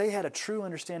 but they had a true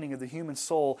understanding of the human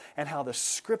soul and how the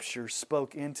Scriptures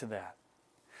spoke into that.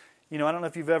 I don't know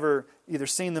if you've ever either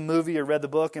seen the movie or read the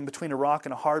book In Between a Rock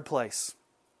and a Hard Place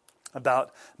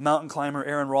about mountain climber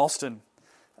Aaron Ralston.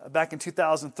 back in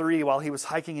 2003 while he was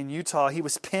hiking in Utah. He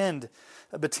was pinned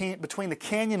between the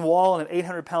canyon wall and an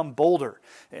 800-pound boulder,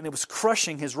 and it was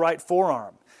crushing his right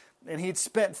forearm. And he'd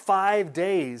spent 5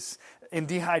 days in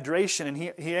dehydration, and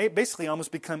he basically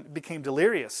almost became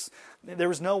delirious. There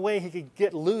was no way he could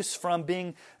get loose from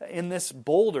being in this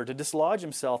boulder to dislodge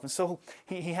himself. And so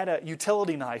he had a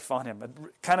utility knife on him, a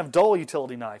kind of dull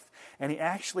utility knife, and he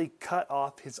actually cut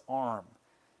off his arm.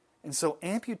 And so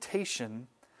amputation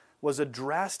was a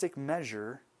drastic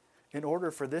measure in order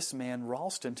for this man,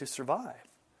 Ralston, to survive.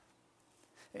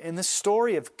 And this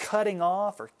story of cutting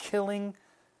off or killing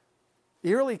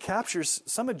eerily captures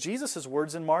some of Jesus'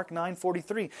 words in Mark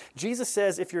 9:43. Jesus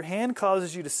says, if your hand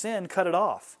causes you to sin, cut it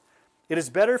off. It is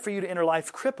better for you to enter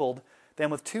life crippled than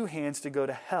with 2 hands to go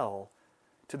to hell,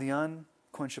 to the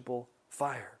unquenchable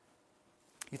fire.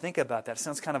 You think about that, it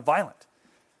sounds kind of violent.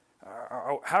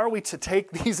 How are we to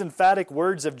take these emphatic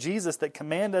words of Jesus that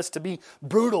command us to be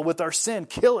brutal with our sin?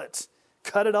 Kill it.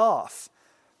 Cut it off.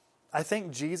 I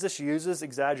think Jesus uses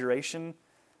exaggeration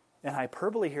and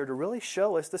hyperbole here to really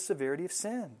show us the severity of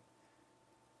sin.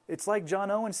 It's like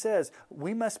John Owen says,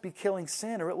 we must be killing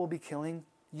sin or it will be killing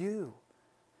you.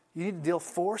 You need to deal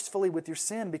forcefully with your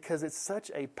sin because it's such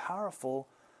a powerful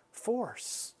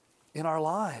force in our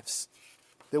lives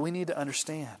that we need to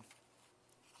understand.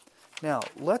 Now,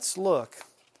 let's look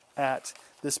at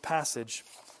this passage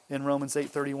in Romans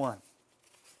 8:31.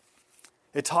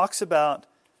 It talks about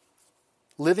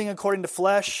living according to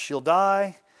flesh, you'll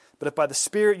die, but if by the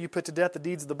Spirit you put to death the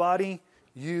deeds of the body,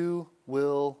 you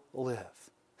will live.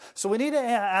 So we need to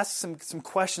ask some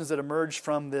questions that emerge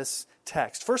from this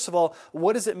text. First of all,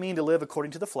 what does it mean to live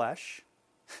according to the flesh?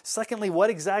 Secondly, what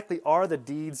exactly are the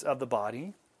deeds of the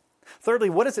body?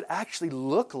 Thirdly, what does it actually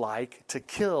look like to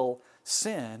kill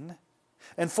sin?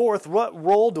 And fourth, what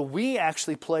role do we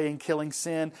actually play in killing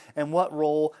sin, and what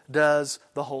role does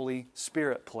the Holy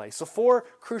Spirit play? So 4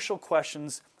 crucial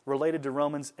questions related to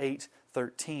Romans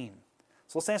 8:13.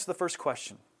 So let's answer the first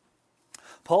question.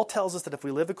 Paul tells us that if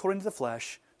we live according to the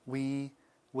flesh, we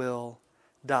will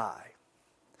die.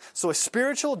 So a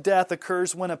spiritual death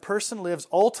occurs when a person lives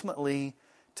ultimately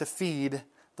to feed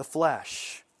the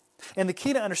flesh. And the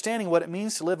key to understanding what it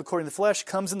means to live according to the flesh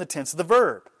comes in the tense of the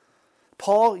verb.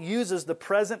 Paul uses the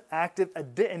present active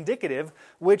indicative,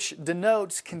 which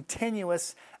denotes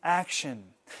continuous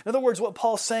action. In other words, what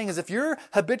Paul's saying is if your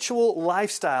habitual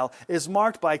lifestyle is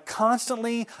marked by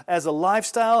constantly, as a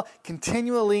lifestyle,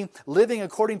 continually living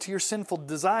according to your sinful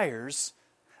desires,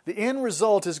 the end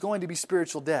result is going to be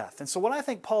spiritual death. And so what I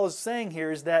think Paul is saying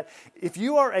here is that if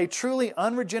you are a truly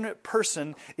unregenerate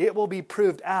person, it will be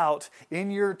proved out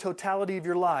in your totality of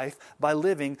your life by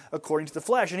living according to the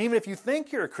flesh. And even if you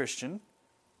think you're a Christian,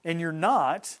 and you're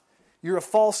not, you're a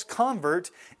false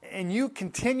convert, and you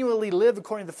continually live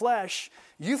according to the flesh,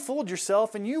 you fooled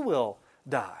yourself and you will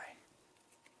die.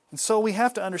 And so we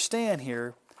have to understand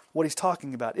here what he's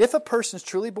talking about. If a person is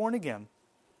truly born again,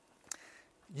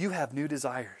 you have new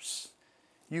desires.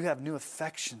 You have new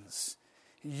affections.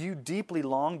 You deeply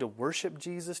long to worship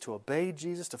Jesus, to obey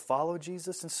Jesus, to follow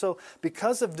Jesus. And so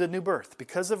because of the new birth,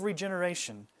 because of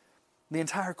regeneration, the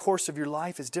entire course of your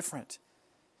life is different.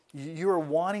 You are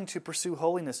wanting to pursue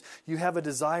holiness. You have a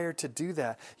desire to do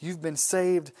that. You've been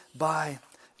saved by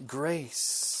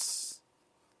grace.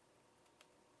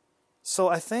 So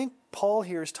I think Paul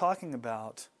here is talking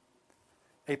about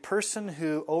a person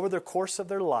who, over the course of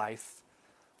their life,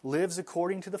 lives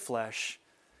according to the flesh.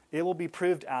 It will be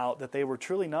proved out that they were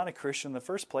truly not a Christian in the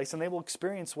first place, and they will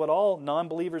experience what all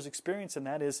non-believers experience, and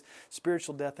that is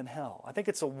spiritual death in hell. I think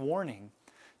it's a warning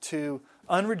to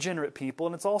unregenerate people,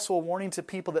 and it's also a warning to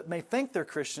people that may think they're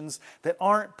Christians that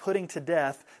aren't putting to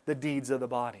death the deeds of the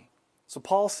body. So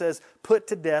Paul says, put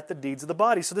to death the deeds of the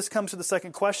body. So this comes to the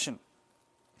second question.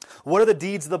 What are the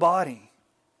deeds of the body?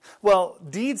 Well,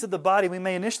 deeds of the body, we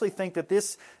may initially think that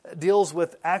this deals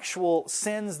with actual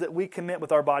sins that we commit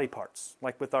with our body parts,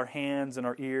 like with our hands and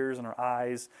our ears and our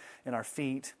eyes and our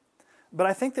feet. But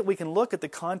I think that we can look at the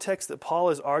context that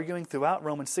Paul is arguing throughout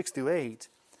Romans 6 through 8,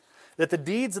 that the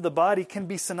deeds of the body can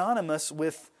be synonymous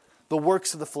with the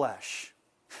works of the flesh.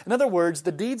 In other words,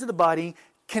 the deeds of the body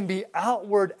can be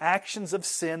outward actions of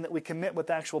sin that we commit with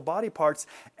actual body parts,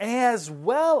 as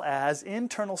well as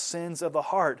internal sins of the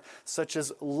heart, such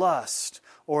as lust,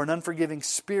 or an unforgiving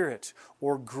spirit,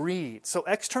 or greed. So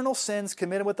external sins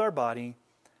committed with our body,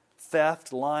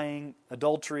 theft, lying,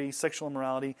 adultery, sexual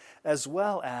immorality, as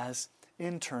well as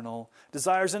internal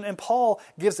desires. And Paul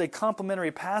gives a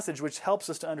complementary passage which helps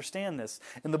us to understand this.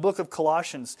 In the book of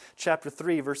Colossians, chapter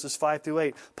 3, verses 5 through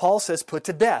 8, Paul says, put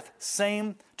to death.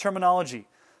 Same terminology.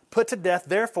 Put to death,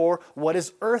 therefore, what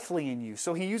is earthly in you.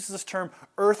 So he uses this term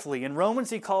earthly. In Romans,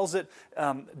 he calls it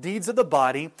deeds of the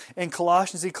body. In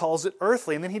Colossians, he calls it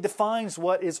earthly. And then he defines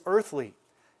what is earthly.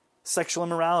 Sexual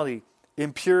immorality,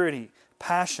 impurity,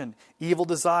 passion, evil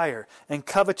desire, and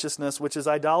covetousness, which is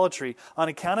idolatry. On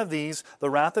account of these,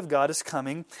 the wrath of God is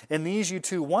coming. In these you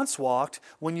too once walked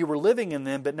when you were living in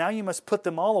them, but now you must put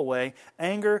them all away: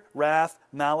 anger, wrath,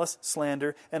 malice,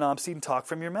 slander, and obscene talk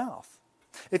from your mouth.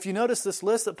 If you notice this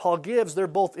list that Paul gives, they're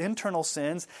both internal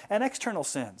sins and external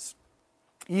sins.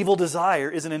 Evil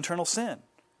desire is an internal sin,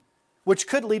 which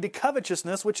could lead to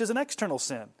covetousness, which is an external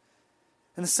sin.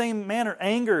 In the same manner,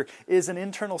 anger is an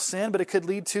internal sin, but it could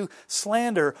lead to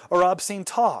slander or obscene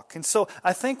talk. And so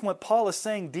I think when Paul is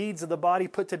saying deeds of the body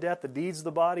put to death, the deeds of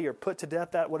the body are put to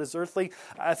death, that what is earthly,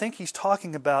 I think he's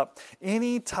talking about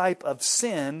any type of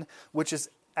sin which is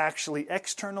actually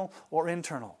external or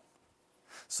internal.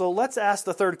 So let's ask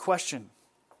the third question.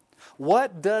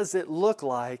 What does it look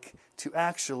like to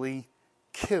actually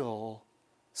kill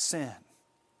sin?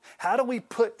 How do we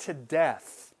put to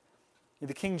death?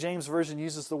 The King James Version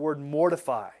uses the word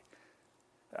mortify.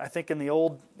 I think in the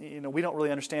old, we don't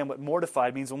really understand what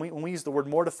mortified means. When we use the word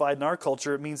mortified in our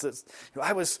culture, it means that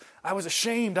I was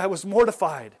ashamed, I was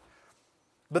mortified.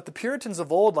 But the Puritans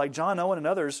of old, like John Owen and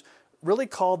others, really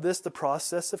called this the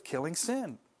process of killing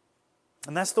sin.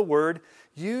 And that's the word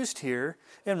used here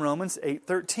in Romans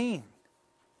 8:13.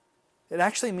 It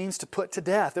actually means to put to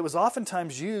death. It was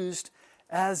oftentimes used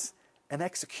as an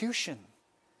execution.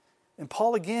 And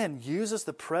Paul again uses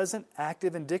the present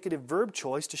active indicative verb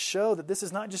choice to show that this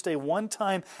is not just a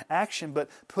one-time action, but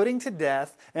putting to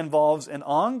death involves an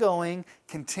ongoing,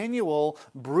 continual,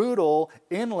 brutal,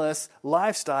 endless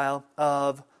lifestyle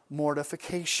of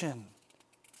mortification.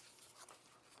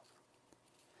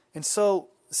 And so,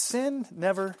 sin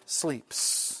never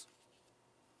sleeps.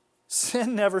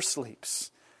 Sin never sleeps.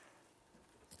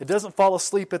 It doesn't fall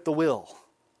asleep at the wheel.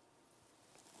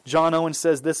 John Owen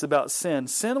says this about sin.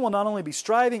 Sin will not only be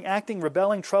striving, acting,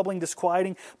 rebelling, troubling,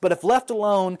 disquieting, but if left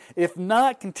alone, if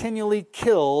not continually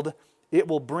killed, it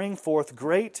will bring forth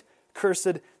great,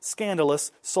 cursed,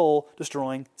 scandalous,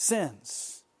 soul-destroying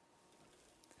sins.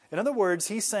 In other words,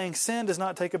 he's saying sin does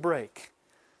not take a break.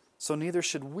 So neither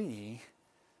should we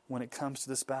when it comes to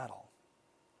this battle.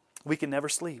 We can never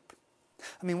sleep.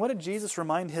 I mean, what did Jesus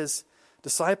remind his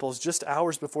disciples just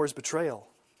hours before his betrayal?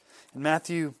 In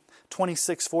Matthew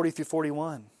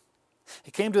 26:40-41,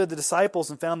 he came to the disciples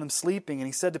and found them sleeping, and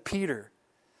he said to Peter,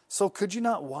 "So could you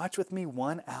not watch with me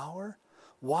 1 hour?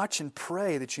 Watch and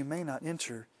pray that you may not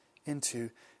enter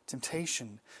into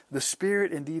temptation. The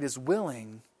spirit indeed is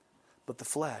willing, but the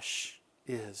flesh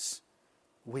is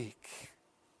weak."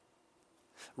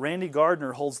 Randy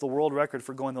Gardner holds the world record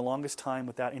for going the longest time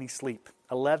without any sleep,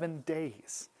 11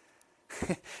 days.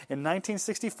 In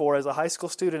 1964, as a high school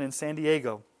student in San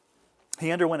Diego, he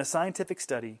underwent a scientific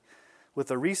study with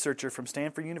a researcher from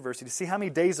Stanford University to see how many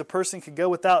days a person could go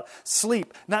without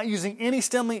sleep, not using any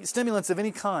stimulants of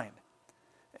any kind.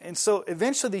 And so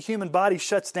eventually the human body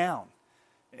shuts down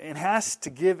and has to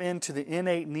give in to the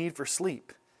innate need for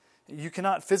sleep. You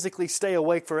cannot physically stay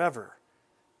awake forever.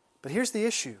 But here's the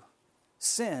issue.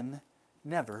 Sin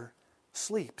never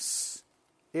sleeps.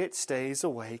 It stays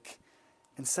awake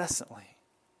incessantly.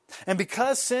 And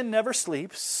because sin never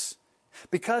sleeps,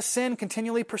 because sin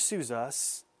continually pursues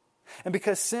us, and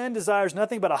because sin desires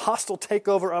nothing but a hostile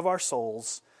takeover of our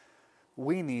souls,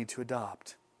 we need to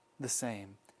adopt the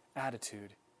same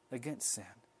attitude against sin.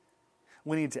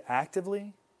 We need to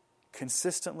actively,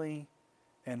 consistently,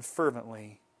 and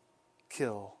fervently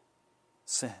kill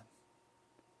sin.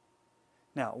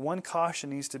 Now, one caution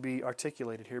needs to be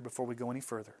articulated here before we go any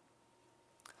further.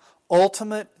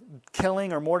 Ultimate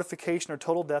killing or mortification or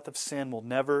total death of sin will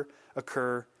never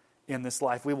occur in this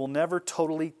life. We will never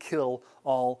totally kill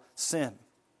all sin.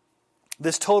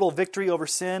 This total victory over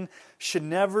sin should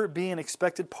never be an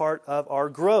expected part of our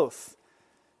growth.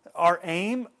 Our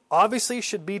aim, obviously,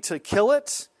 should be to kill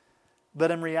it,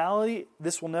 but in reality,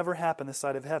 this will never happen this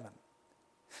side of heaven.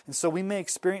 And so we may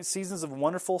experience seasons of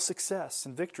wonderful success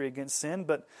and victory against sin,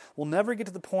 but we'll never get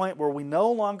to the point where we no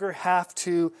longer have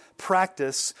to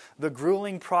practice the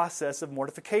grueling process of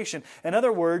mortification. In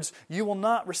other words, you will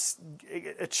not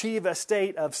achieve a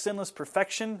state of sinless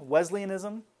perfection,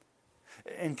 Wesleyanism.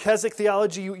 In Keswick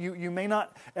theology, you may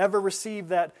not ever receive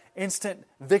that instant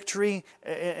victory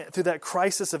through that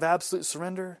crisis of absolute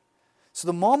surrender. So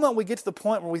the moment we get to the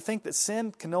point where we think that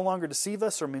sin can no longer deceive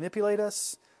us or manipulate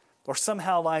us, or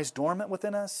somehow lies dormant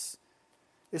within us,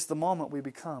 it's the moment we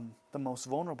become the most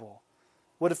vulnerable.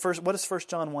 What does 1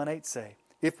 John 1:8 say?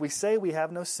 If we say we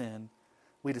have no sin,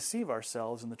 we deceive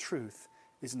ourselves and the truth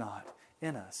is not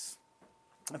in us.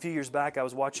 A few years back, I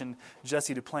was watching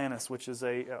Jesse Duplantis, which is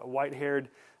a white-haired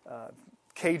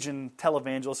Cajun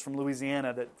televangelist from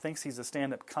Louisiana that thinks he's a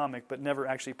stand-up comic but never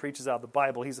actually preaches out of the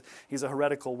Bible. He's a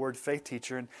heretical word faith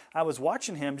teacher. And I was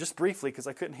watching him just briefly because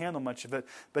I couldn't handle much of it.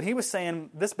 But he was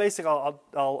saying this basic,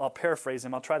 I'll paraphrase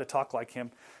him. I'll try to talk like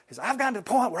him. He said, I've gotten to the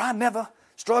point where I never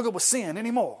struggle with sin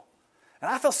anymore.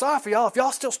 And I feel sorry for y'all if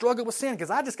y'all still struggle with sin, because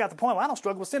I just got to the point where I don't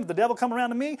struggle with sin. If the devil come around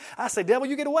to me, I say, devil,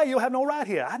 you get away. You'll have no right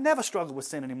here. I never struggle with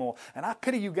sin anymore. And I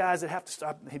pity you guys that have to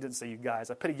stop. He didn't say you guys.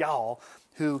 I pity y'all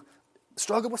who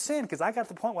struggle with sin, because I got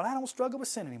to the point where I don't struggle with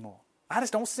sin anymore. I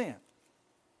just don't sin.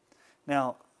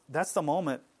 Now, that's the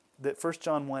moment that 1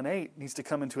 John 1:8 needs to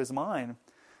come into his mind,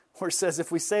 where it says,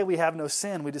 if we say we have no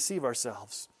sin, we deceive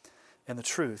ourselves, and the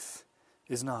truth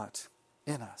is not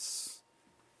in us.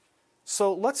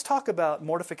 So let's talk about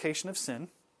mortification of sin,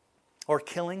 or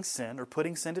killing sin, or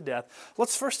putting sin to death.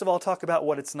 Let's first of all talk about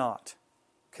what it's not.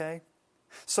 Okay?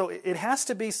 So it has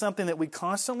to be something that we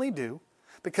constantly do,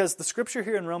 because the scripture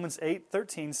here in Romans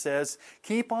 8:13 says,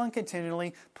 keep on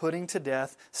continually putting to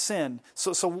death sin.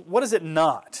 So what is it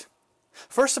not?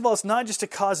 First of all, it's not just a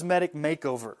cosmetic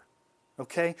makeover.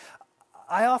 Okay?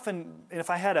 I often, if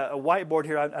I had a whiteboard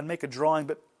here, I'd make a drawing,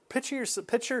 but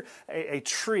picture a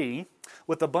tree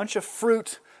with a bunch of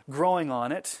fruit growing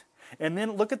on it, and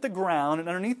then look at the ground, and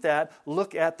underneath that,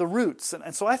 look at the roots.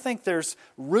 And so I think there's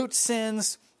root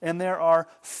sins and there are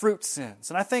fruit sins.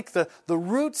 And I think the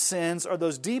root sins are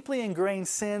those deeply ingrained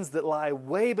sins that lie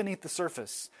way beneath the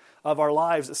surface of our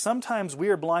lives that sometimes we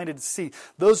are blinded to see.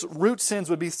 Those root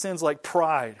sins would be sins like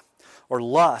pride, or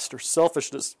lust, or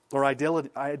selfishness, or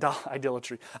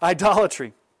idolatry.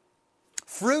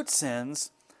 Fruit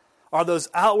sins are those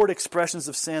outward expressions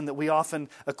of sin that we often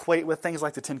equate with things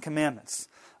like the Ten Commandments: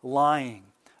 lying,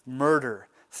 murder,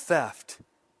 theft,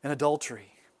 and adultery.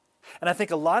 And I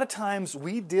think a lot of times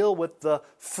we deal with the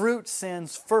fruit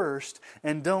sins first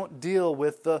and don't deal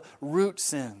with the root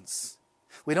sins.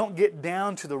 We don't get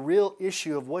down to the real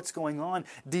issue of what's going on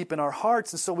deep in our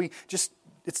hearts, and so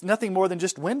it's nothing more than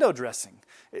just window dressing.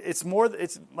 It's just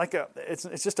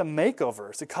a makeover.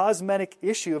 It's a cosmetic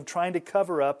issue of trying to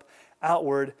cover up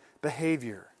outward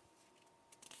behavior.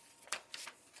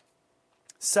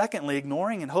 Secondly,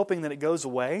 ignoring and hoping that it goes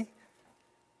away,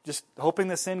 just hoping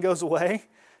that sin goes away,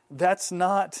 that's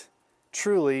not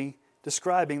truly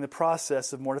describing the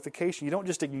process of mortification. You don't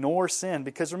just ignore sin,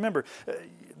 because remember,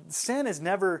 sin is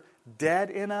never dead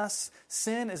in us.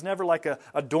 Sin is never like a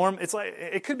dormant.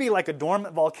 It could be like a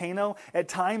dormant volcano. At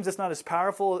times it's not as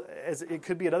powerful as it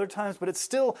could be at other times, but it's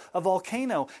still a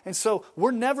volcano. And so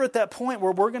we're never at that point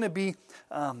where we're going to be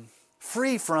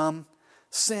free from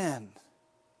sin.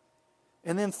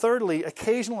 And then thirdly,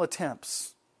 occasional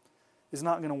attempts is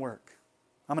not going to work.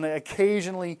 I'm going to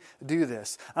occasionally do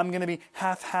this. I'm going to be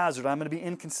haphazard. I'm going to be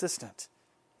inconsistent.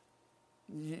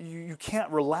 You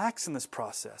can't relax in this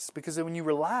process, because when you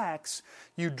relax,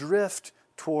 you drift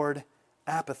toward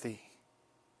apathy.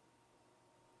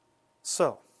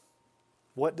 So,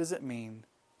 what does it mean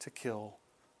to kill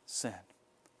sin?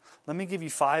 Let me give you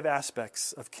 5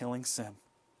 aspects of killing sin.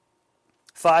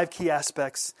 5 key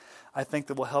aspects I think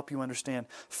that will help you understand.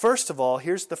 First of all,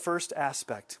 here's the first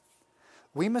aspect.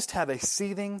 We must have a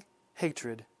seething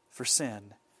hatred for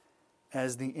sin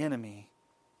as the enemy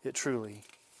it truly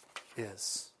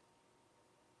is.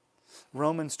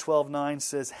 Romans 12:9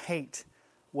 says, hate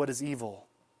what is evil,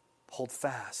 hold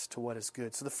fast to what is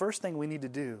good. So the first thing we need to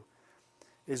do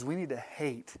is we need to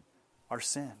hate our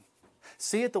sin.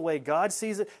 See it the way God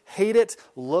sees it, hate it,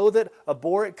 loathe it,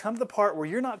 abhor it, come to the part where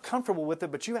you're not comfortable with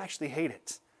it, but you actually hate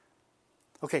it.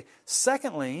 Okay,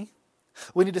 secondly,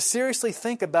 we need to seriously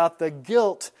think about the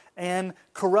guilt and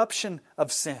corruption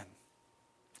of sin.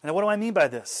 Now, what do I mean by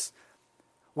this?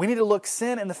 We need to look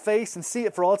sin in the face and see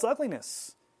it for all its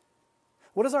ugliness.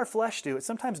 What does our flesh do? It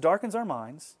sometimes darkens our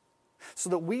minds so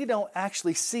that we don't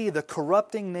actually see the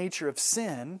corrupting nature of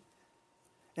sin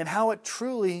and how it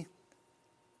truly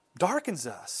darkens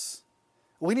us.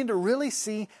 We need to really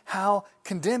see how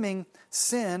condemning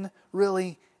sin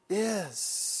really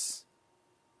is.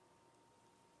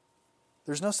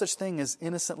 There's no such thing as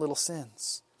innocent little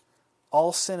sins.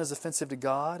 All sin is offensive to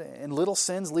God, and little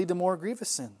sins lead to more grievous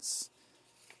sins.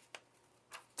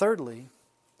 Thirdly,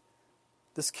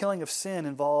 this killing of sin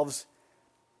involves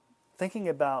thinking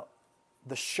about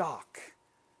the shock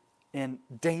and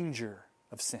danger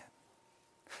of sin.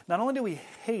 Not only do we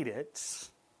hate it,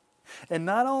 and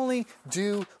not only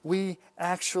do we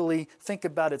actually think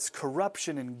about its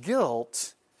corruption and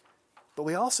guilt, but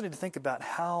we also need to think about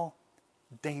how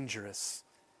dangerous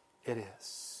it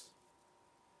is.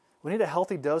 We need a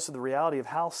healthy dose of the reality of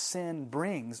how sin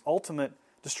brings ultimate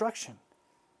destruction.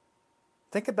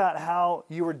 Think about how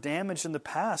you were damaged in the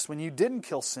past when you didn't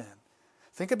kill sin.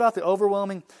 Think about the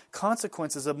overwhelming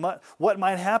consequences of what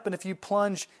might happen if you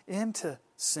plunge into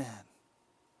sin.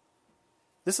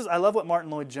 I love what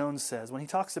Martin Lloyd-Jones says. When he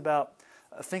talks about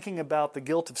thinking about the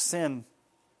guilt of sin,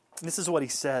 this is what he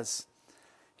says.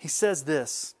 He says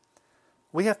this: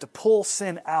 we have to pull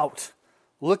sin out,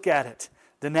 look at it,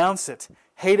 denounce it,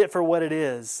 hate it for what it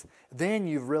is. Then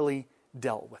you've really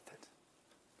dealt with it.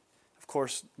 Of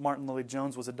course, Martin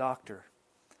Lloyd-Jones was a doctor.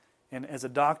 And as a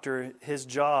doctor, his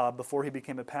job before he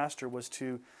became a pastor was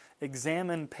to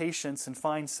examine patients and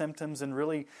find symptoms and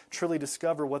really truly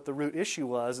discover what the root issue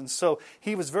was. And so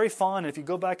he was very fond, if you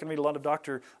go back and read a lot of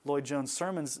Dr. Lloyd-Jones'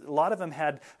 sermons, a lot of them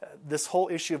had this whole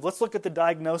issue of let's look at the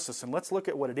diagnosis and let's look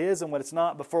at what it is and what it's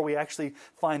not before we actually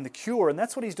find the cure. And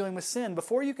that's what he's doing with sin.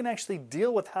 Before you can actually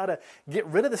deal with how to get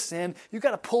rid of the sin, you've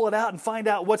got to pull it out and find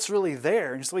out what's really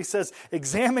there. And so he says,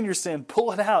 examine your sin,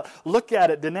 pull it out, look at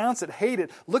it, denounce it, hate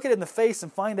it, look it in the face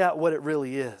and find out what it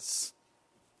really is.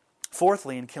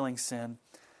 Fourthly, in killing sin,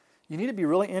 you need to be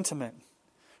really intimate,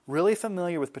 really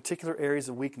familiar with particular areas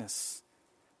of weakness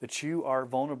that you are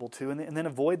vulnerable to, and then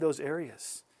avoid those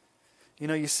areas. You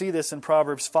know, you see this in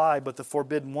Proverbs 5, but the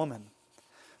forbidden woman.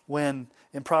 When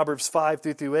in Proverbs 5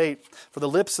 through 8, for the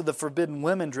lips of the forbidden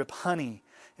woman drip honey,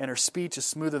 and her speech is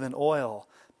smoother than oil.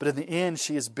 But in the end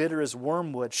she is bitter as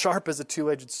wormwood, sharp as a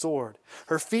two-edged sword.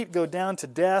 Her feet go down to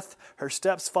death, her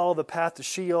steps follow the path to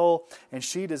Sheol, and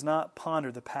she does not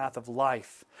ponder the path of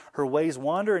life. Her ways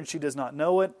wander, and she does not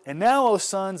know it. And now, O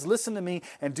sons, listen to me,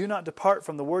 and do not depart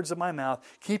from the words of my mouth.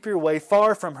 Keep your way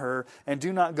far from her, and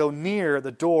do not go near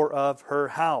the door of her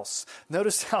house.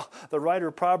 Notice how the writer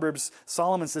of Proverbs,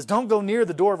 Solomon, says, don't go near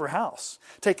the door of her house.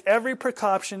 Take every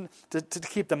precaution to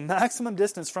keep the maximum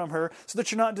distance from her so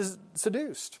that you're not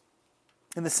seduced.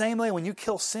 In the same way, when you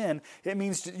kill sin, it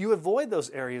means that you avoid those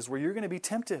areas where you're going to be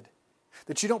tempted.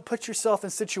 That you don't put yourself in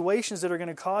situations that are going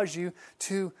to cause you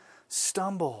to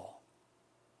stumble.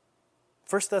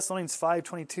 1 Thessalonians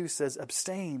 5:22 says,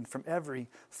 abstain from every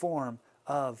form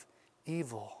of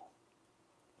evil.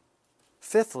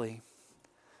 Fifthly,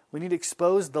 we need to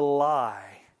expose the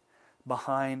lie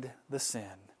behind the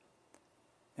sin,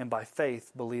 and by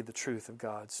faith believe the truth of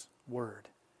God's word.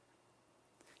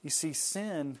 You see,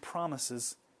 sin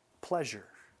promises pleasure.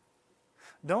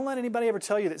 Don't let anybody ever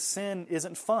tell you that sin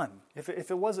isn't fun. If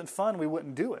it wasn't fun, we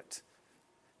wouldn't do it.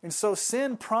 And so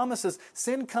sin promises,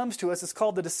 sin comes to us. It's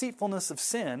called the deceitfulness of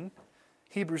sin.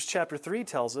 Hebrews chapter 3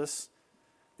 tells us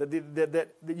that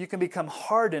you can become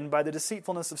hardened by the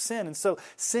deceitfulness of sin. And so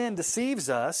sin deceives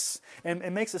us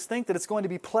and makes us think that it's going to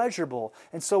be pleasurable.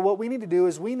 And so what we need to do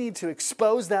is we need to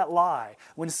expose that lie.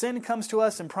 When sin comes to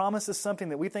us and promises something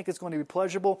that we think is going to be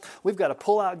pleasurable, we've got to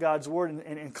pull out God's word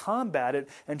and combat it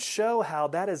and show how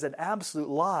that is an absolute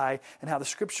lie and how the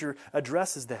Scripture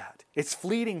addresses that. It's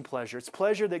fleeting pleasure. It's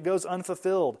pleasure that goes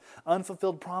unfulfilled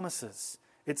promises.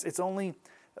 It's only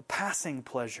a passing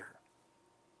pleasure.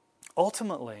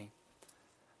 Ultimately,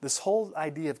 this whole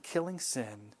idea of killing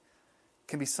sin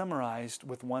can be summarized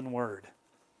with one word: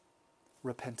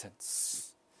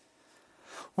 repentance.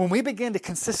 When we begin to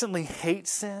consistently hate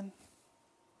sin,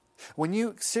 when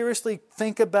you seriously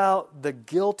think about the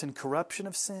guilt and corruption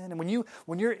of sin, and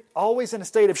when you're always in a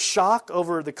state of shock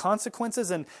over the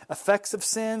consequences and effects of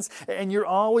sins, and you're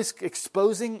always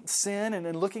exposing sin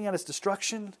and looking at its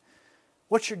destruction,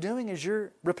 what you're doing is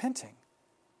you're repenting.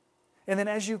 And then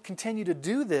as you continue to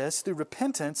do this through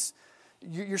repentance,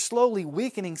 you're slowly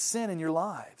weakening sin in your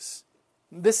lives.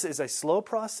 This is a slow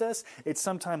process. It's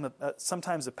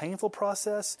sometimes a painful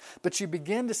process, but you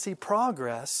begin to see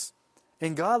progress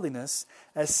in godliness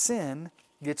as sin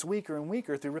gets weaker and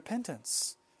weaker through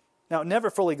repentance. Now, it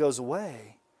never fully goes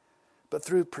away, but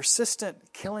through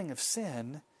persistent killing of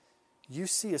sin, you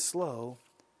see a slow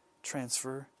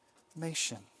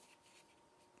transformation.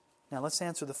 Now, let's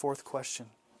answer the fourth question.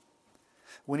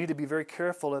 We need to be very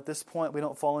careful at this point we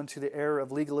don't fall into the error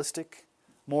of legalistic,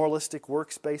 moralistic,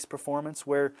 works-based performance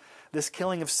where this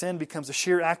killing of sin becomes a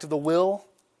sheer act of the will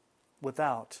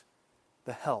without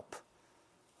the help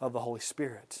of the Holy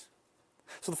Spirit.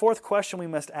 So the fourth question we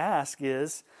must ask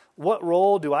is, what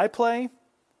role do I play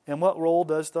and what role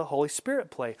does the Holy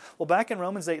Spirit play? Well, back in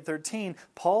Romans 8:13,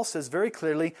 Paul says very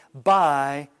clearly,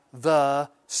 by the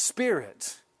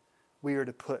Spirit we are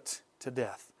to put to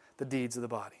death the deeds of the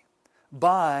body.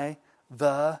 By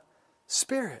the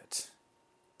Spirit.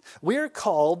 We are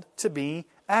called to be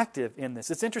active in this.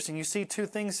 It's interesting, you see two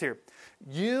things here.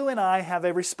 You and I have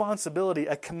a responsibility,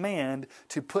 a command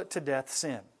to put to death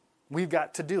sin. We've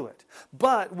got to do it.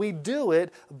 But we do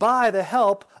it by the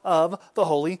help of the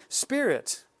Holy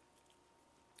Spirit.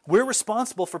 We're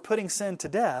responsible for putting sin to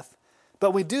death,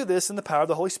 but we do this in the power of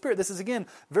the Holy Spirit. This is, again,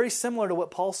 very similar to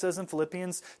what Paul says in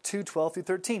Philippians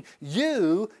 2:12-13.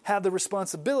 You have the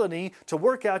responsibility to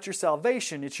work out your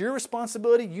salvation. It's your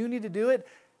responsibility. You need to do it.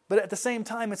 But at the same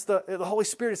time, it's the Holy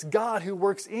Spirit, it's God who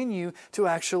works in you to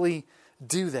actually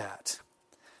do that.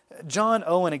 John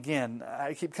Owen, again,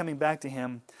 I keep coming back to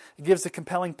him, gives a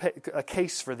compelling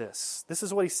case for this. This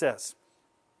is what he says.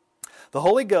 The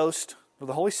Holy Ghost, or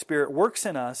the Holy Spirit, works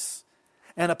in us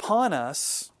and upon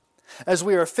us as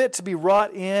we are fit to be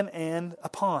wrought in and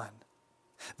upon.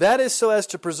 That is so as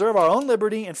to preserve our own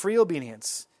liberty and free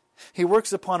obedience. He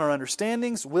works upon our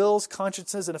understandings, wills,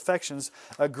 consciences, and affections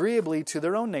agreeably to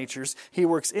their own natures. He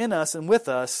works in us and with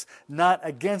us, not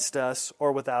against us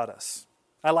or without us.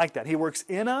 I like that. He works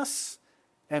in us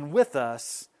and with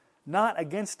us, not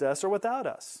against us or without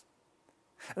us.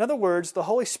 In other words, the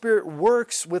Holy Spirit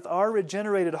works with our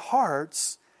regenerated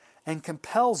hearts and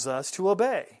compels us to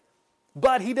obey.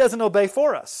 But He doesn't obey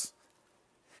for us.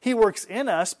 He works in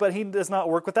us, but He does not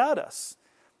work without us.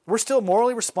 We're still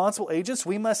morally responsible agents.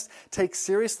 We must take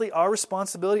seriously our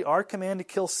responsibility, our command to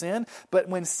kill sin. But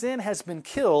when sin has been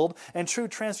killed and true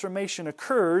transformation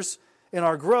occurs in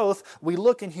our growth, we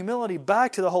look in humility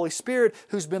back to the Holy Spirit,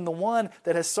 who's been the one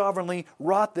that has sovereignly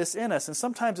wrought this in us. And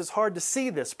sometimes it's hard to see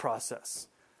this process.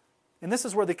 And this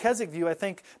is where the Keswick view, I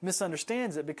think,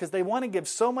 misunderstands it, because they want to give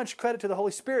so much credit to the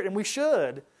Holy Spirit, and we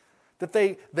should, that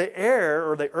they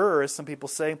err, as some people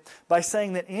say, by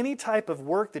saying that any type of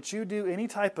work that you do, any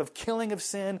type of killing of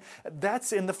sin,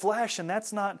 that's in the flesh, and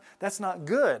that's not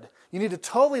good. You need to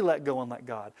totally let go and let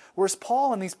God. Whereas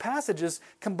Paul in these passages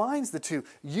combines the two.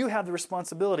 You have the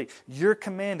responsibility. You're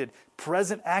commanded.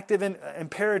 Present, active, and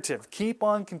imperative. Keep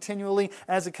on continually,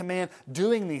 as a command,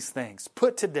 doing these things.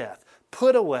 Put to death.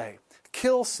 Put away.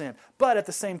 Kill sin. But at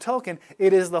the same token,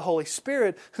 it is the Holy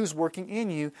Spirit who's working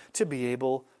in you to be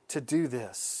able to do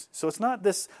this. So it's not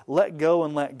this let go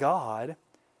and let God.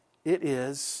 It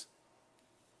is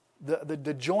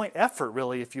the joint effort,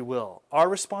 really, if you will. Our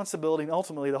responsibility and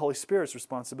ultimately the Holy Spirit's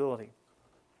responsibility.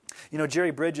 You know,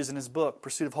 Jerry Bridges in his book,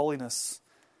 Pursuit of Holiness,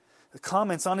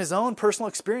 comments on his own personal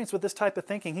experience with this type of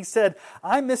thinking. He said,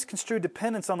 I misconstrued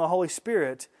dependence on the Holy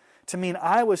Spirit to mean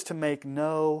I was to make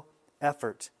no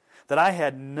effort, that I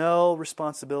had no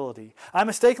responsibility. I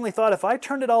mistakenly thought if I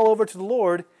turned it all over to the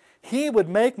Lord, He would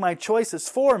make my choices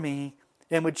for me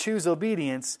and would choose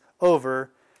obedience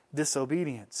over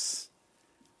disobedience.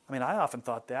 I mean, I often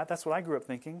thought that. That's what I grew up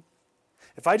thinking.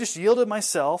 If I just yielded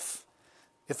myself,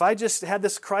 if I just had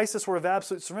this crisis of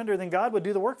absolute surrender, then God would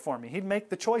do the work for me. He'd make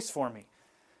the choice for me.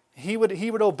 He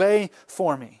would obey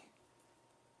for me.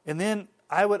 And then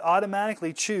I would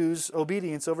automatically choose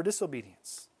obedience over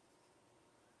disobedience.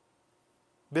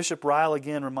 Bishop Ryle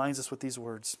again reminds us with these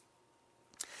words.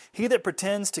 He that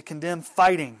pretends to condemn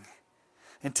fighting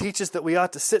and teaches that we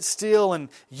ought to sit still and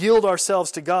yield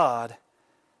ourselves to God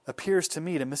appears to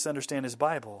me to misunderstand his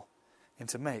Bible and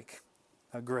to make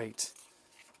a great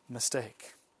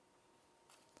mistake.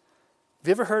 Have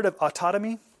you ever heard of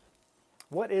autotomy?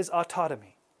 What is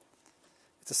autotomy?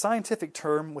 It's a scientific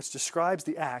term which describes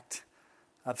the act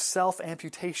of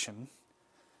self-amputation,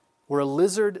 where a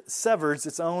lizard severs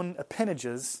its own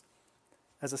appendages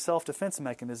as a self-defense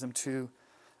mechanism to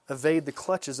evade the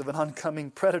clutches of an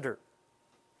oncoming predator.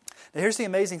 Now here's the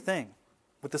amazing thing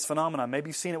with this phenomenon. Maybe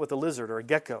you've seen it with a lizard or a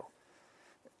gecko.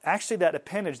 Actually, that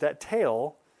appendage, that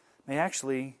tail, may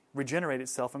actually regenerate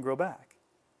itself and grow back.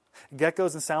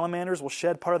 Geckos and salamanders will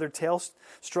shed part of their tail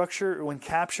structure when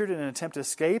captured in an attempt to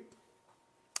escape.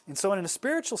 And so in a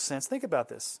spiritual sense, think about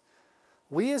this.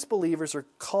 We as believers are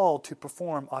called to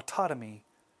perform autotomy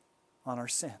on our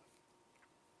sin.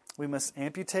 We must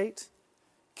amputate,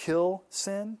 kill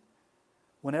sin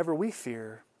whenever we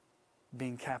fear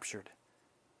being captured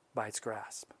by its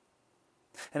grasp.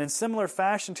 And in similar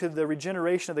fashion to the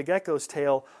regeneration of the gecko's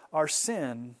tail, our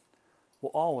sin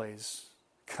will always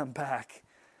come back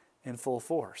in full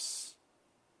force.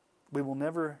 We will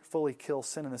never fully kill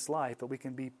sin in this life, but we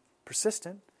can be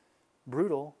persistent,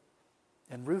 brutal,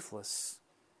 and ruthless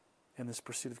in this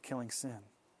pursuit of killing sin.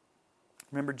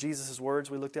 Remember Jesus' words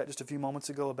we looked at just a few moments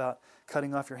ago about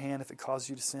cutting off your hand if it causes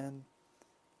you to sin?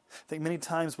 I think many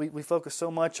times we focus so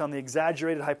much on the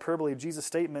exaggerated hyperbole of Jesus'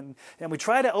 statement, and we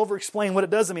try to over-explain what it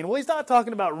doesn't mean. Well, he's not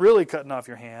talking about really cutting off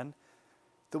your hand,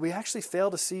 that we actually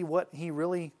fail to see what he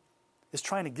really is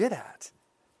trying to get at.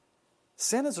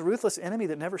 Sin is a ruthless enemy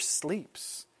that never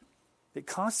sleeps. It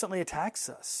constantly attacks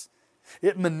us.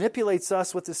 It manipulates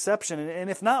us with deception, and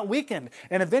if not weakened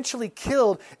and eventually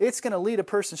killed, it's going to lead a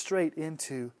person straight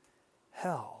into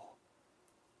hell.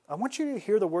 I want you to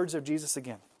hear the words of Jesus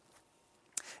again.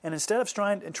 And instead of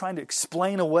trying to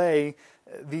explain away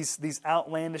these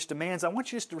outlandish demands, I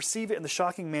want you just to receive it in the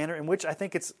shocking manner in which I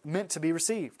think it's meant to be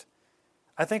received.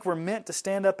 I think we're meant to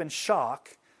stand up in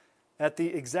shock at the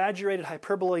exaggerated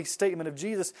hyperbole statement of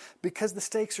Jesus because the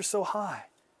stakes are so high.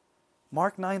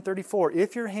 Mark 9:34,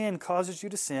 if your hand causes you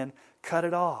to sin, cut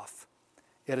it off.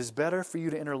 It is better for you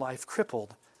to enter life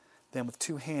crippled than with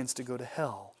two hands to go to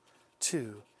hell,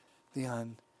 to the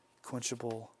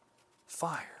unquenchable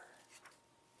fire.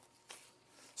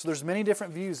 So there's many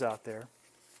different views out there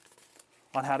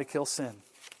on how to kill sin.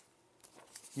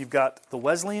 You've got the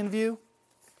Wesleyan view,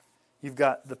 you've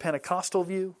got the Pentecostal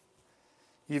view,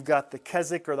 you've got the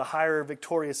Keswick or the higher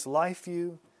victorious life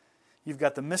view, you've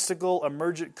got the mystical,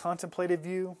 emergent, contemplative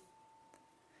view,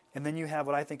 and then you have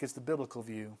what I think is the biblical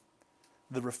view,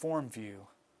 the Reformed view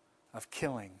of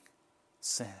killing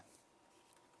sin.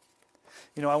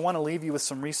 You know, I want to leave you with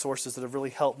some resources that have really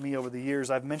helped me over the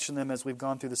years. I've mentioned them as we've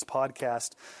gone through this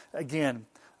podcast. Again,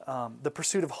 The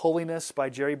Pursuit of Holiness by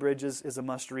Jerry Bridges is a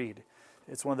must-read.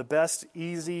 It's one of the best,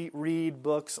 easy-read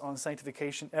books on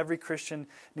sanctification. Every Christian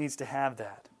needs to have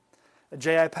that.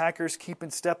 J.I. Packer's Keep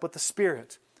in Step with the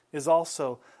Spirit is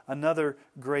also another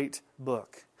great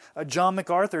book. John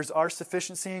MacArthur's Our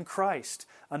Sufficiency in Christ,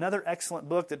 another excellent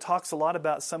book that talks a lot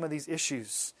about some of these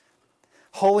issues.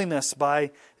 Holiness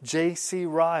by J.C.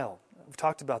 Ryle. We've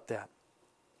talked about that.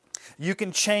 You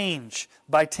Can Change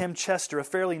by Tim Chester, a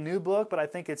fairly new book, but I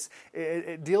think it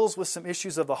deals with some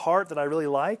issues of the heart that I really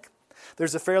like.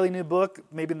 There's a fairly new book,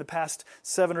 maybe in the past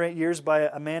 7 or 8 years, by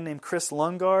a man named Chris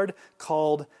Lundgaard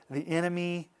called The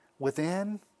Enemy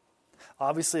Within.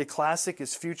 Obviously, a classic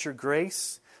is Future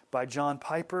Grace by John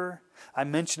Piper. I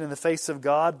mentioned In the Face of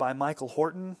God by Michael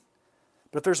Horton.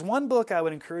 But if there's one book I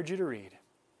would encourage you to read,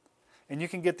 and you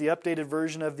can get the updated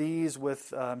version of these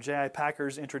with J.I.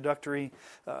 Packer's introductory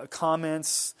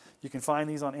comments. You can find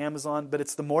these on Amazon. But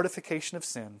it's The Mortification of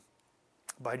Sin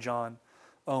by John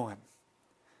Owen.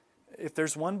 If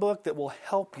there's one book that will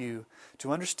help you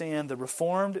to understand the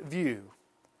Reformed view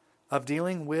of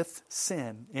dealing with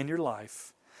sin in your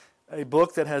life, a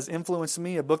book that has influenced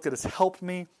me, a book that has helped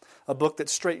me, a book that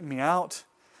straightened me out,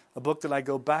 a book that I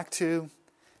go back to,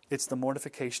 it's The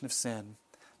Mortification of Sin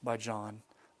by John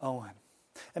Owen.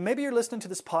 And maybe you're listening to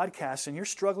this podcast and you're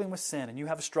struggling with sin and you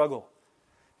have a struggle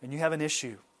and you have an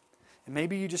issue. And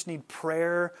maybe you just need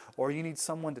prayer, or you need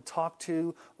someone to talk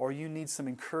to, or you need some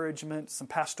encouragement, some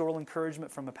pastoral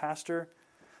encouragement from a pastor.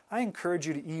 I encourage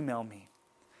you to email me.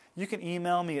 You can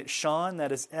email me at Sean,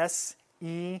 that is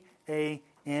SEAN,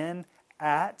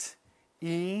 at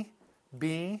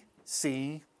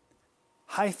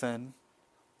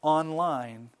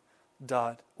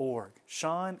ebc-online.org.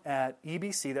 Sean at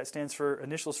EBC, that stands for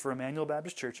initials for Emmanuel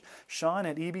Baptist Church, Sean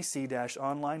at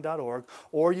ebc-online.org,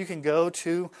 or you can go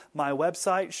to my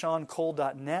website,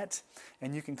 seancole.net,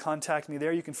 and you can contact me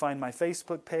there. You can find my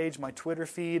Facebook page, my Twitter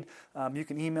feed. You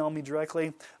can email me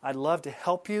directly. I'd love to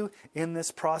help you in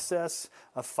this process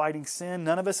of fighting sin.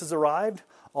 None of us has arrived.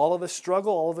 All of us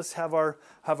struggle. All of us have our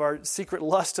secret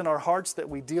lust in our hearts that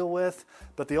we deal with.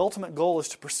 But the ultimate goal is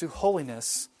to pursue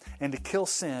holiness and to kill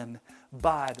sin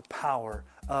by the power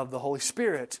of the Holy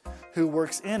Spirit, who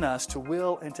works in us to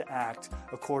will and to act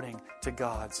according to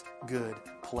God's good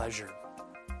pleasure.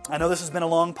 I know this has been a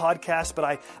long podcast, but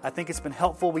I think it's been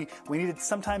helpful. We need to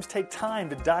sometimes take time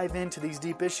to dive into these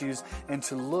deep issues and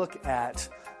to look at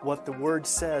what the Word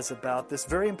says about this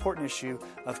very important issue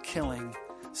of killing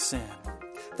sin.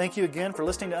 Thank you again for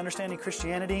listening to Understanding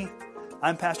Christianity.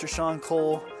 I'm Pastor Sean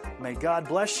Cole. May God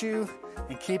bless you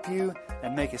and keep you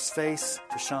and make His face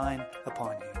to shine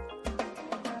upon you.